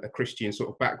a Christian sort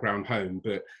of background home,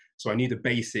 but so I knew the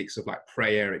basics of like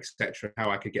prayer, etc., how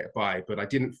I could get by, but I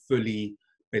didn't fully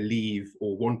believe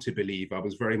or want to believe. I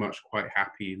was very much quite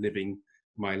happy living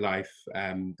my life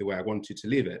the way I wanted to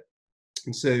live it.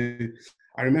 And so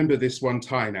I remember this one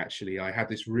time, actually, I had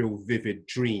this real vivid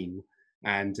dream,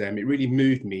 and it really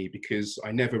moved me because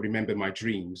I never remember my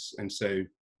dreams. And so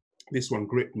this one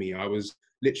gripped me. I was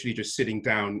literally just sitting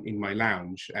down in my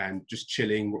lounge and just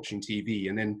chilling, watching TV.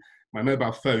 And then my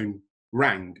mobile phone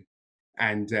rang,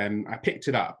 and I picked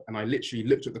it up, and I literally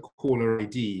looked at the caller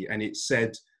ID, and it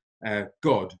said,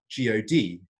 God,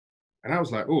 G-O-D. And I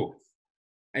was like, oh.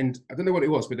 And I don't know what it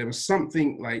was, but there was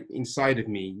something like inside of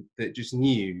me that just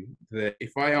knew that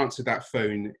if I answered that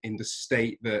phone in the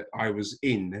state that I was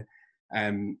in,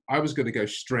 I was going to go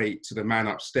straight to the man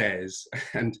upstairs,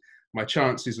 and my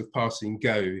chances of passing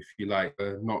go, if you like,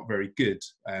 are not very good.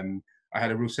 I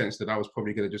had a real sense that I was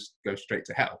probably going to just go straight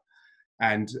to hell.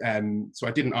 And so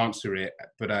I didn't answer it,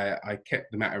 but I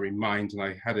kept the matter in mind, and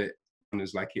I had it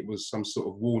as like it was some sort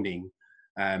of warning.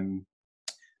 And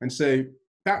so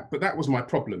that was my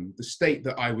problem, the state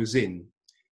that I was in.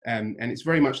 And it's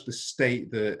very much the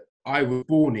state that I was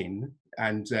born in.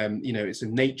 And, you know, it's a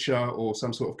nature or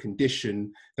some sort of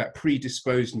condition that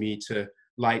predisposed me to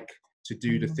like to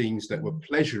do the things that were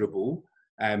pleasurable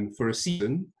for a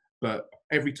season. But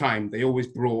every time they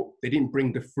didn't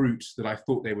bring the fruit that I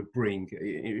thought they would bring.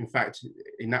 In fact,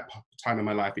 in that time of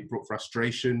my life, it brought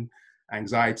frustration,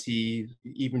 anxiety,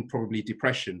 even probably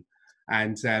depression.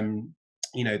 And,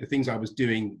 you know, the things I was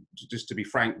doing, just to be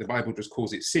frank, the Bible just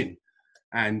calls it sin.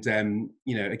 And,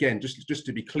 you know, again, just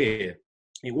to be clear,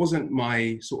 it wasn't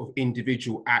my sort of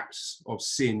individual acts of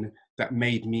sin that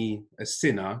made me a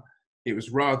sinner. It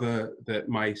was rather that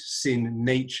my sin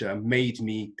nature made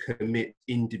me commit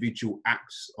individual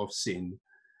acts of sin.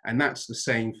 And that's the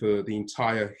same for the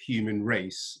entire human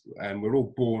race. We're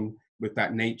all born with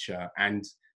that nature. And,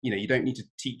 you know, you don't need to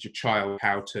teach a child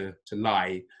how to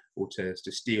lie or to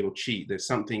steal or cheat. There's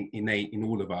something innate in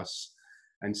all of us.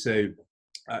 And so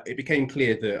it became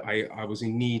clear that I was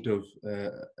in need of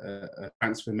a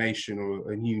transformation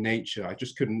or a new nature. I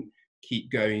just couldn't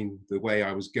keep going the way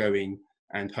I was going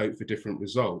and hope for different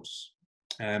results.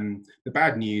 The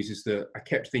bad news is that I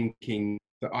kept thinking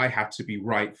that I had to be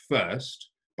right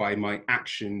first by my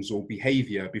actions or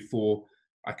behavior before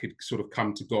I could sort of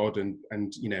come to God.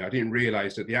 And you know, I didn't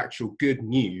realize that the actual good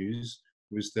news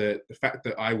was that the fact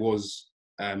that I was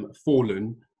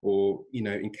fallen or, you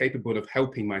know, incapable of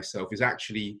helping myself is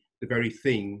actually the very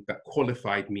thing that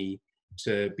qualified me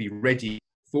to be ready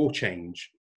for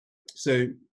change. So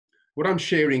what I'm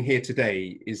sharing here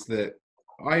today is that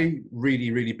I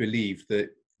really, really believe that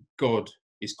God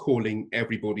is calling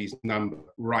everybody's number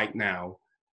right now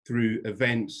through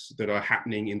events that are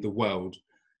happening in the world.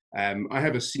 I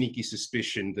have a sneaky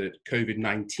suspicion that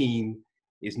COVID-19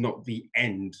 is not the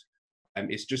end.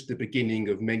 It's just the beginning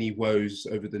of many woes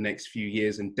over the next few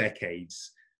years and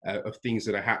decades of things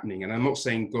that are happening. And I'm not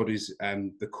saying God is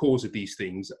the cause of these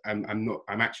things.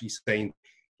 I'm actually saying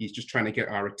he's just trying to get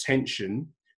our attention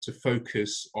to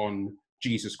focus on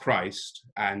Jesus Christ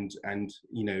and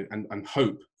you know, and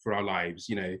hope for our lives.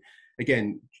 You know,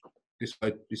 again,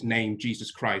 this name,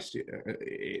 Jesus Christ,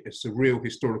 it's a real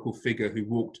historical figure who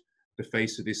walked the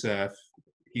face of this earth.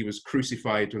 He was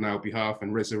crucified on our behalf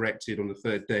and resurrected on the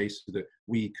third day so that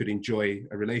we could enjoy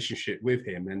a relationship with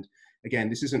him. And again,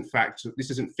 this isn't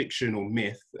fiction or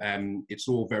myth. It's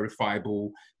all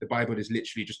verifiable. The Bible is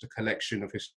literally just a collection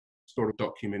of historical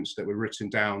documents that were written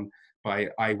down by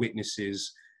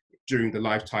eyewitnesses during the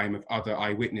lifetime of other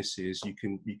eyewitnesses. You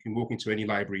can walk into any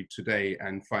library today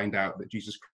and find out that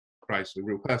Jesus Christ is a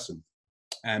real person.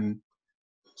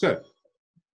 So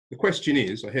the question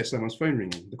is, I hear someone's phone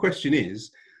ringing. The question is,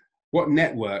 what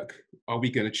network are we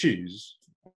going to choose?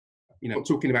 You know, I'm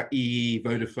talking about EE,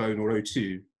 Vodafone, or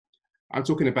O2. I'm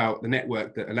talking about the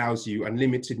network that allows you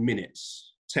unlimited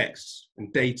minutes, texts,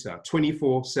 and data,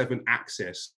 24/7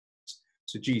 access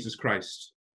to Jesus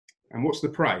Christ. And what's the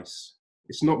price?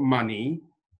 It's not money.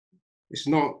 It's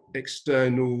not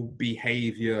external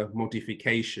behavior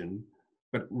modification,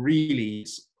 but really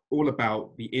it's all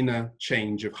about the inner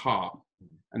change of heart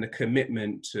and a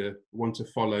commitment to want to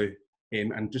follow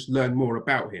him and just learn more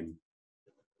about him.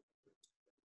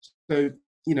 So,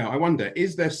 you know, I wonder,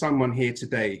 is there someone here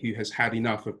today who has had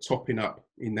enough of topping up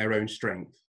in their own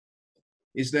strength?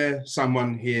 Is there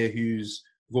someone here whose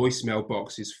voicemail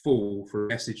box is full for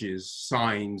messages,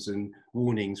 signs, and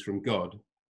warnings from God?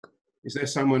 Is there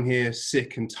someone here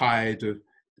sick and tired of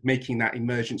making that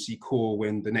emergency call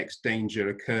when the next danger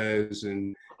occurs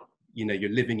and, you know, you're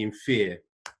living in fear?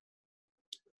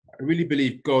 I really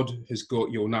believe God has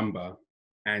got your number,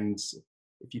 and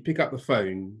if you pick up the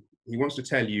phone, he wants to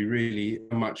tell you really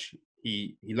how much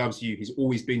he loves you. He's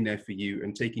always been there for you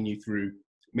and taking you through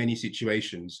many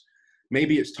situations.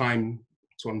 Maybe it's time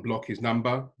to unblock his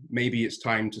number. Maybe it's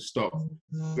time to stop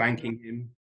blanking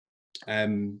him.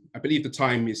 I believe the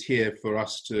time is here for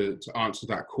us to answer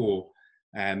that call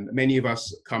Many of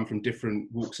us come from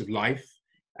different walks of life.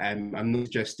 I'm not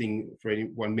suggesting for any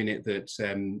 1 minute that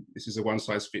this is a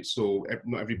one-size-fits-all.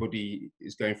 Not everybody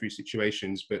is going through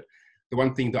situations, but the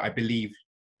one thing that I believe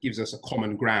gives us a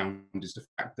common ground is the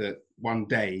fact that one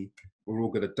day we're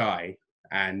all going to die,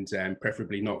 and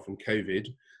preferably not from COVID.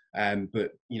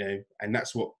 But and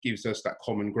that's what gives us that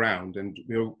common ground. And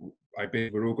I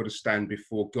believe we're all going to stand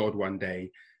before God one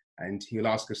day, and He'll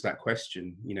ask us that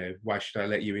question. Why should I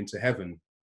let you into heaven?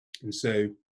 And so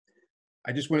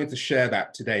I just wanted to share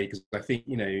that today, because I think,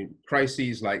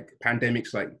 crises like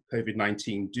pandemics like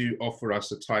COVID-19 do offer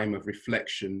us a time of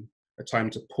reflection, a time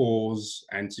to pause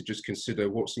and to just consider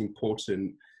what's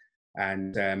important.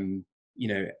 And, and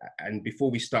before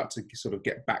we start to sort of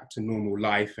get back to normal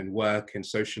life and work and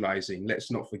socializing, let's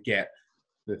not forget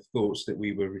the thoughts that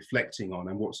we were reflecting on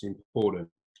and what's important.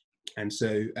 And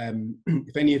so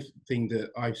if anything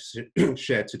that I've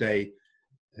shared today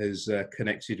has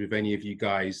connected with any of you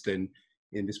guys, then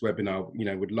in this webinar,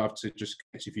 would love to just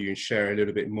connect with you and share a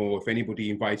little bit more. If anybody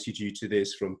invited you to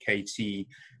this from KT,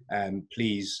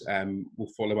 please, we'll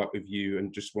follow up with you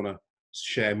and just want to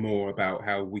share more about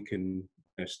how we can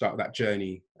start that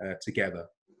journey together.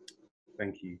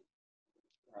 Thank you.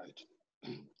 Right.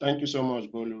 Thank you so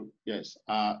much, Bolu. Yes,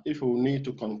 if we need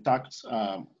to contact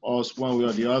us one way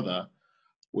or the other,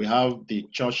 we have the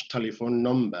church telephone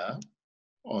number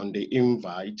on the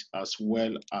invite, as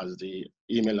well as the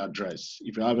email address.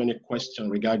 If you have any question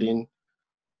regarding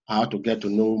how to get to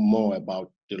know more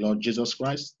about the Lord Jesus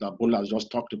Christ that Bolu has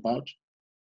just talked about,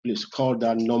 please call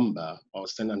that number or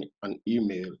send an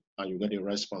email and you get a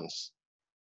response.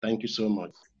 Thank you so much.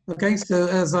 Okay, so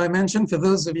as I mentioned, for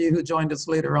those of you who joined us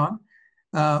later on,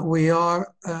 we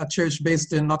are a church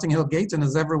based in Notting Hill Gate, and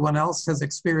as everyone else has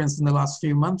experienced in the last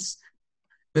few months,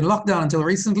 been locked down until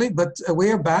recently, but we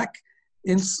are back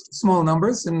in small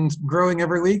numbers and growing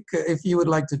every week. If you would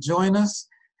like to join us,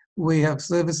 we have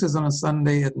services on a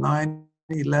Sunday at 9,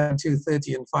 11,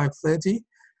 2:30, and 5:30.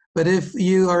 But if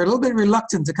you are a little bit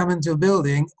reluctant to come into a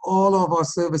building, all of our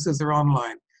services are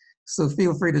online. So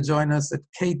feel free to join us at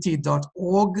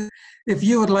kt.org. If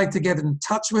you would like to get in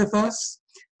touch with us,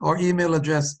 our email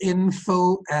address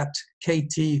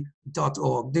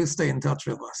info@kt.org. Do stay in touch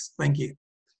with us. Thank you.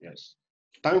 Yes.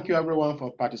 Thank you everyone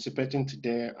for participating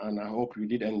today, and I hope you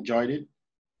did enjoy it.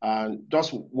 And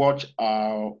just watch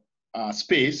our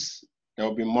space. There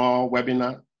will be more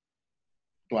webinar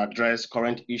to address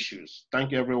current issues.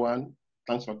 Thank you everyone.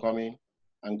 Thanks for coming,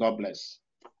 and God bless.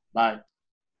 Bye.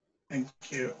 Thank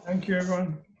you. Thank you,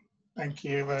 everyone. Thank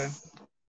you. Bye.